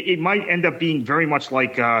group, it might end up being very much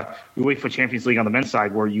like UEFA Champions League on the men's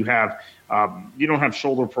side, where you have you don't have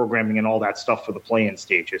shoulder programming and all that stuff for the play-in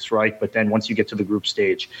stages, right? But then once you get to the group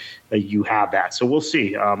stage, you have that. So we'll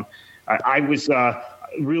see. I was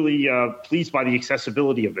really pleased by the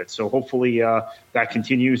accessibility of it. So hopefully that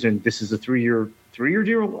continues. And this is a three-year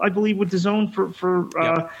deal, I believe, with DAZN for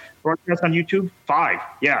broadcast on YouTube. 5,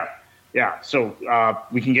 yeah. So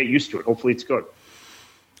we can get used to it. Hopefully it's good.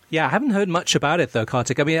 Yeah, I haven't heard much about it, though,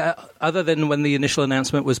 Kartik. I mean, other than when the initial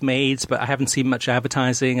announcement was made, but I haven't seen much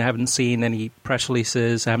advertising. I haven't seen any press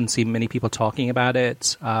releases. I haven't seen many people talking about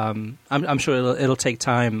it. I'm sure it'll take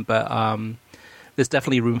time, but there's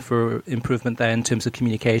definitely room for improvement there in terms of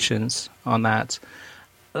communications on that.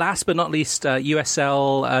 Last but not least,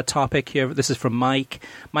 USL topic here. This is from Mike.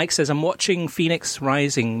 Mike says, I'm watching Phoenix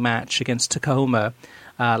Rising match against Tacoma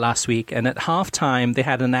last week, and at halftime they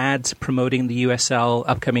had an ad promoting the USL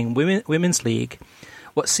upcoming Women's League.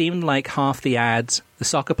 What seemed like half the ad, the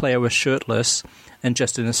soccer player was shirtless and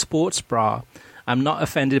just in a sports bra. I'm not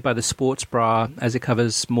offended by the sports bra, as it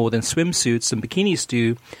covers more than swimsuits and bikinis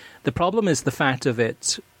do. The problem is the fact of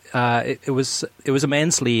it. It was a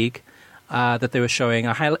men's league that they were showing.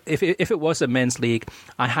 If it was a men's league,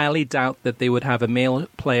 I highly doubt that they would have a male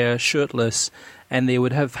player shirtless, and they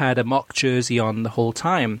would have had a mock jersey on the whole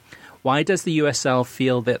time. Why does the USL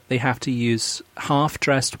feel that they have to use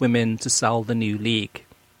half-dressed women to sell the new league?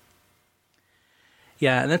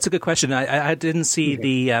 Yeah, and that's a good question. I didn't see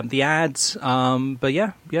the ads, but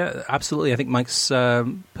yeah, absolutely. I think Mike's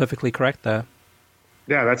perfectly correct there.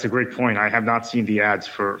 Yeah, that's a great point. I have not seen the ads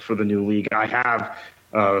for the new league. I have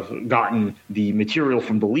gotten the material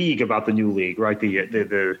from the league about the new league, right?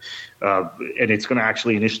 And it's going to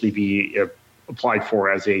actually initially be applied for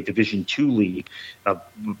as a Division II league,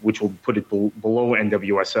 which will put it below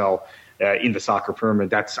NWSL in the soccer pyramid.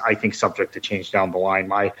 That's, I think, subject to change down the line.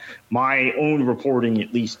 My own reporting,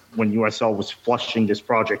 at least when USL was flushing this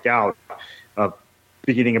project out,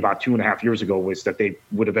 beginning about 2.5 years ago, was that they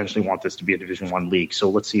would eventually want this to be a Division I league. So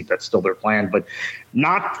let's see if that's still their plan. But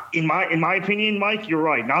not, in my opinion, Mike, you're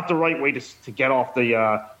right. Not the right way to get off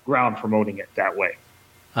the ground promoting it that way.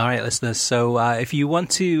 All right, listeners. So if you want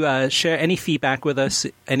to share any feedback with us,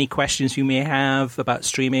 any questions you may have about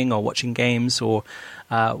streaming or watching games or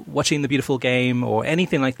watching the beautiful game or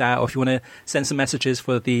anything like that, or if you want to send some messages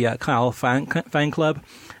for the Kyle fan club,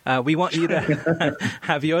 we want you to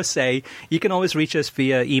have your say. You can always reach us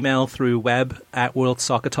via email through web at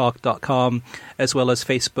worldsoccertalk.com, as well as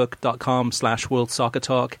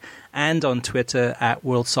facebook.com/worldsoccertalk, and on Twitter at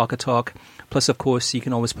worldsoccertalk. Plus, of course, you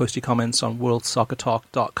can always post your comments on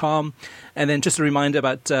worldsoccertalk.com. And then just a reminder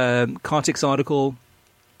about Kartik's article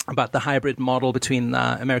about the hybrid model between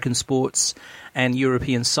American sports and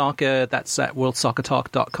European soccer. That's at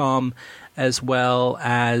worldsoccertalk.com, as well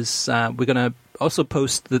as we're going to also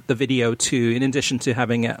post the video too. In addition to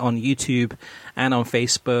having it on YouTube and on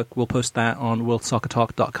Facebook, we'll post that on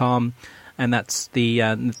worldsoccertalk.com. And that's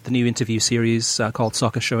the new interview series called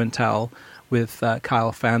Soccer Show and Tell with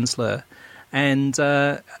Kyle Fansler. And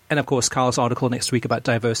of course, Kyle's article next week about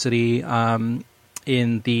diversity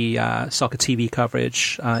in the soccer TV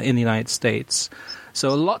coverage in the United States. So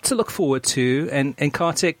a lot to look forward to. And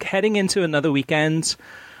Kartik, heading into another weekend,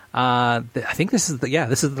 I think this is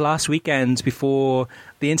the last weekend before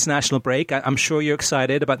the international break. I'm sure you're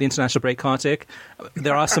excited about the international break, Kartik.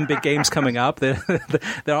 There are some big games coming up. There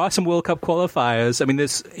are some World Cup qualifiers. I mean,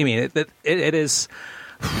 it is.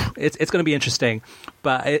 It's going to be interesting,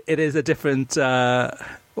 but it is a different. How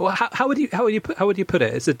would you put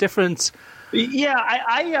it? It's a different.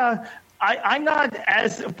 Yeah, I'm not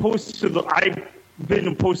as opposed to I've been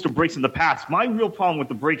opposed to breaks in the past. My real problem with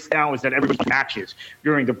the breaks now is that everybody matches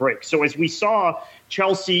during the break. So as we saw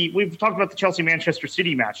Chelsea, we've talked about the Chelsea-Manchester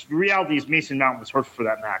City match. The reality is Mason Mount was hurt for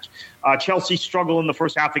that match. Chelsea struggled in the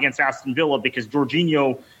first half against Aston Villa because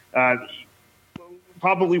Jorginho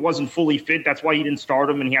probably wasn't fully fit. That's why he didn't start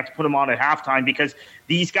him, and he had to put him on at halftime, because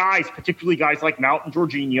these guys, particularly guys like Mount and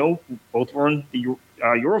Jorginho, who both were in the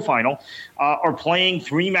Euro final, are playing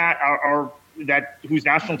whose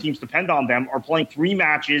national teams depend on them, are playing 3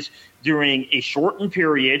 matches during a shortened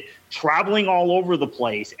period, traveling all over the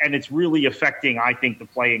place, and it's really affecting, I think, the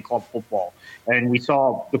play in club football. And we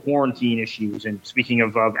saw the quarantine issues. And speaking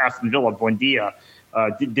of Aston Villa, Buendia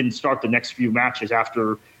didn't start the next few matches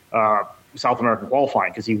after South American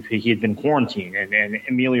qualifying because he had been quarantined, and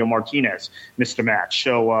Emilio Martinez missed a match.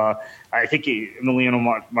 So I think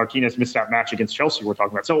Emiliano Martinez missed that match against Chelsea we're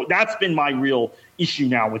talking about. So that's been my real issue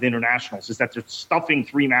now with internationals, is that they're stuffing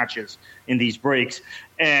 3 matches in these breaks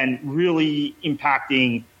and really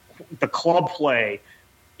impacting the club play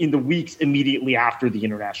in the weeks immediately after the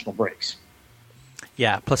international breaks.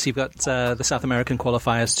 Yeah, plus you've got the South American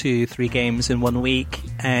qualifiers too, 3 games in 1 week,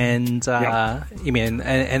 and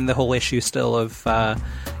and the whole issue still of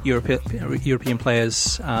European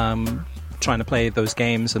players trying to play those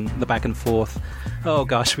games and the back and forth. Oh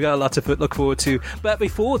gosh, we got a lot to look forward to. But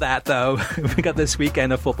before that, though, we got this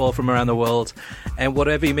weekend of football from around the world, and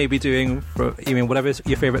whatever you may be doing, whatever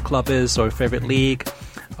your favorite club is, or favorite league,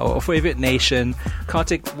 or favorite nation,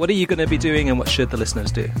 Kartik, what are you going to be doing, and what should the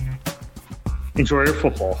listeners do? Enjoy your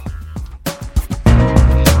football.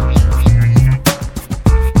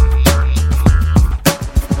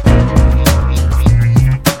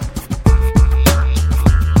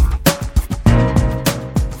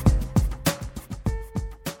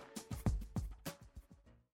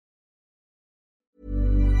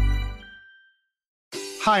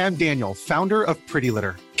 Hi, I'm Daniel, founder of Pretty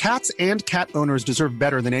Litter. Cats and cat owners deserve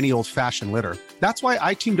better than any old-fashioned litter. That's why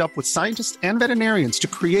I teamed up with scientists and veterinarians to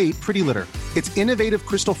create Pretty Litter. Its innovative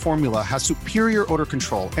crystal formula has superior odor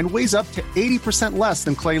control and weighs up to 80% less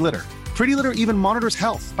than clay litter. Pretty Litter even monitors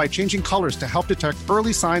health by changing colors to help detect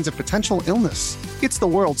early signs of potential illness. It's the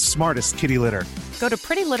world's smartest kitty litter. Go to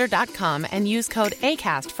prettylitter.com and use code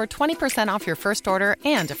ACAST for 20% off your first order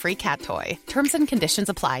and a free cat toy. Terms and conditions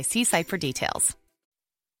apply. See site for details.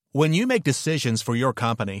 When you make decisions for your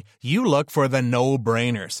company, you look for the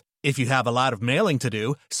no-brainers. If you have a lot of mailing to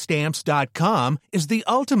do, Stamps.com is the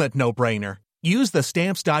ultimate no-brainer. Use the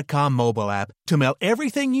Stamps.com mobile app to mail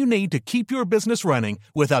everything you need to keep your business running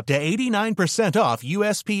with up to 89% off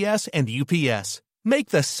USPS and UPS. Make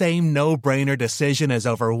the same no-brainer decision as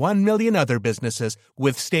over 1 million other businesses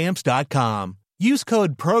with Stamps.com. Use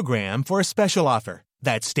code PROGRAM for a special offer.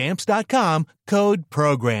 That's Stamps.com, code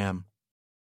PROGRAM.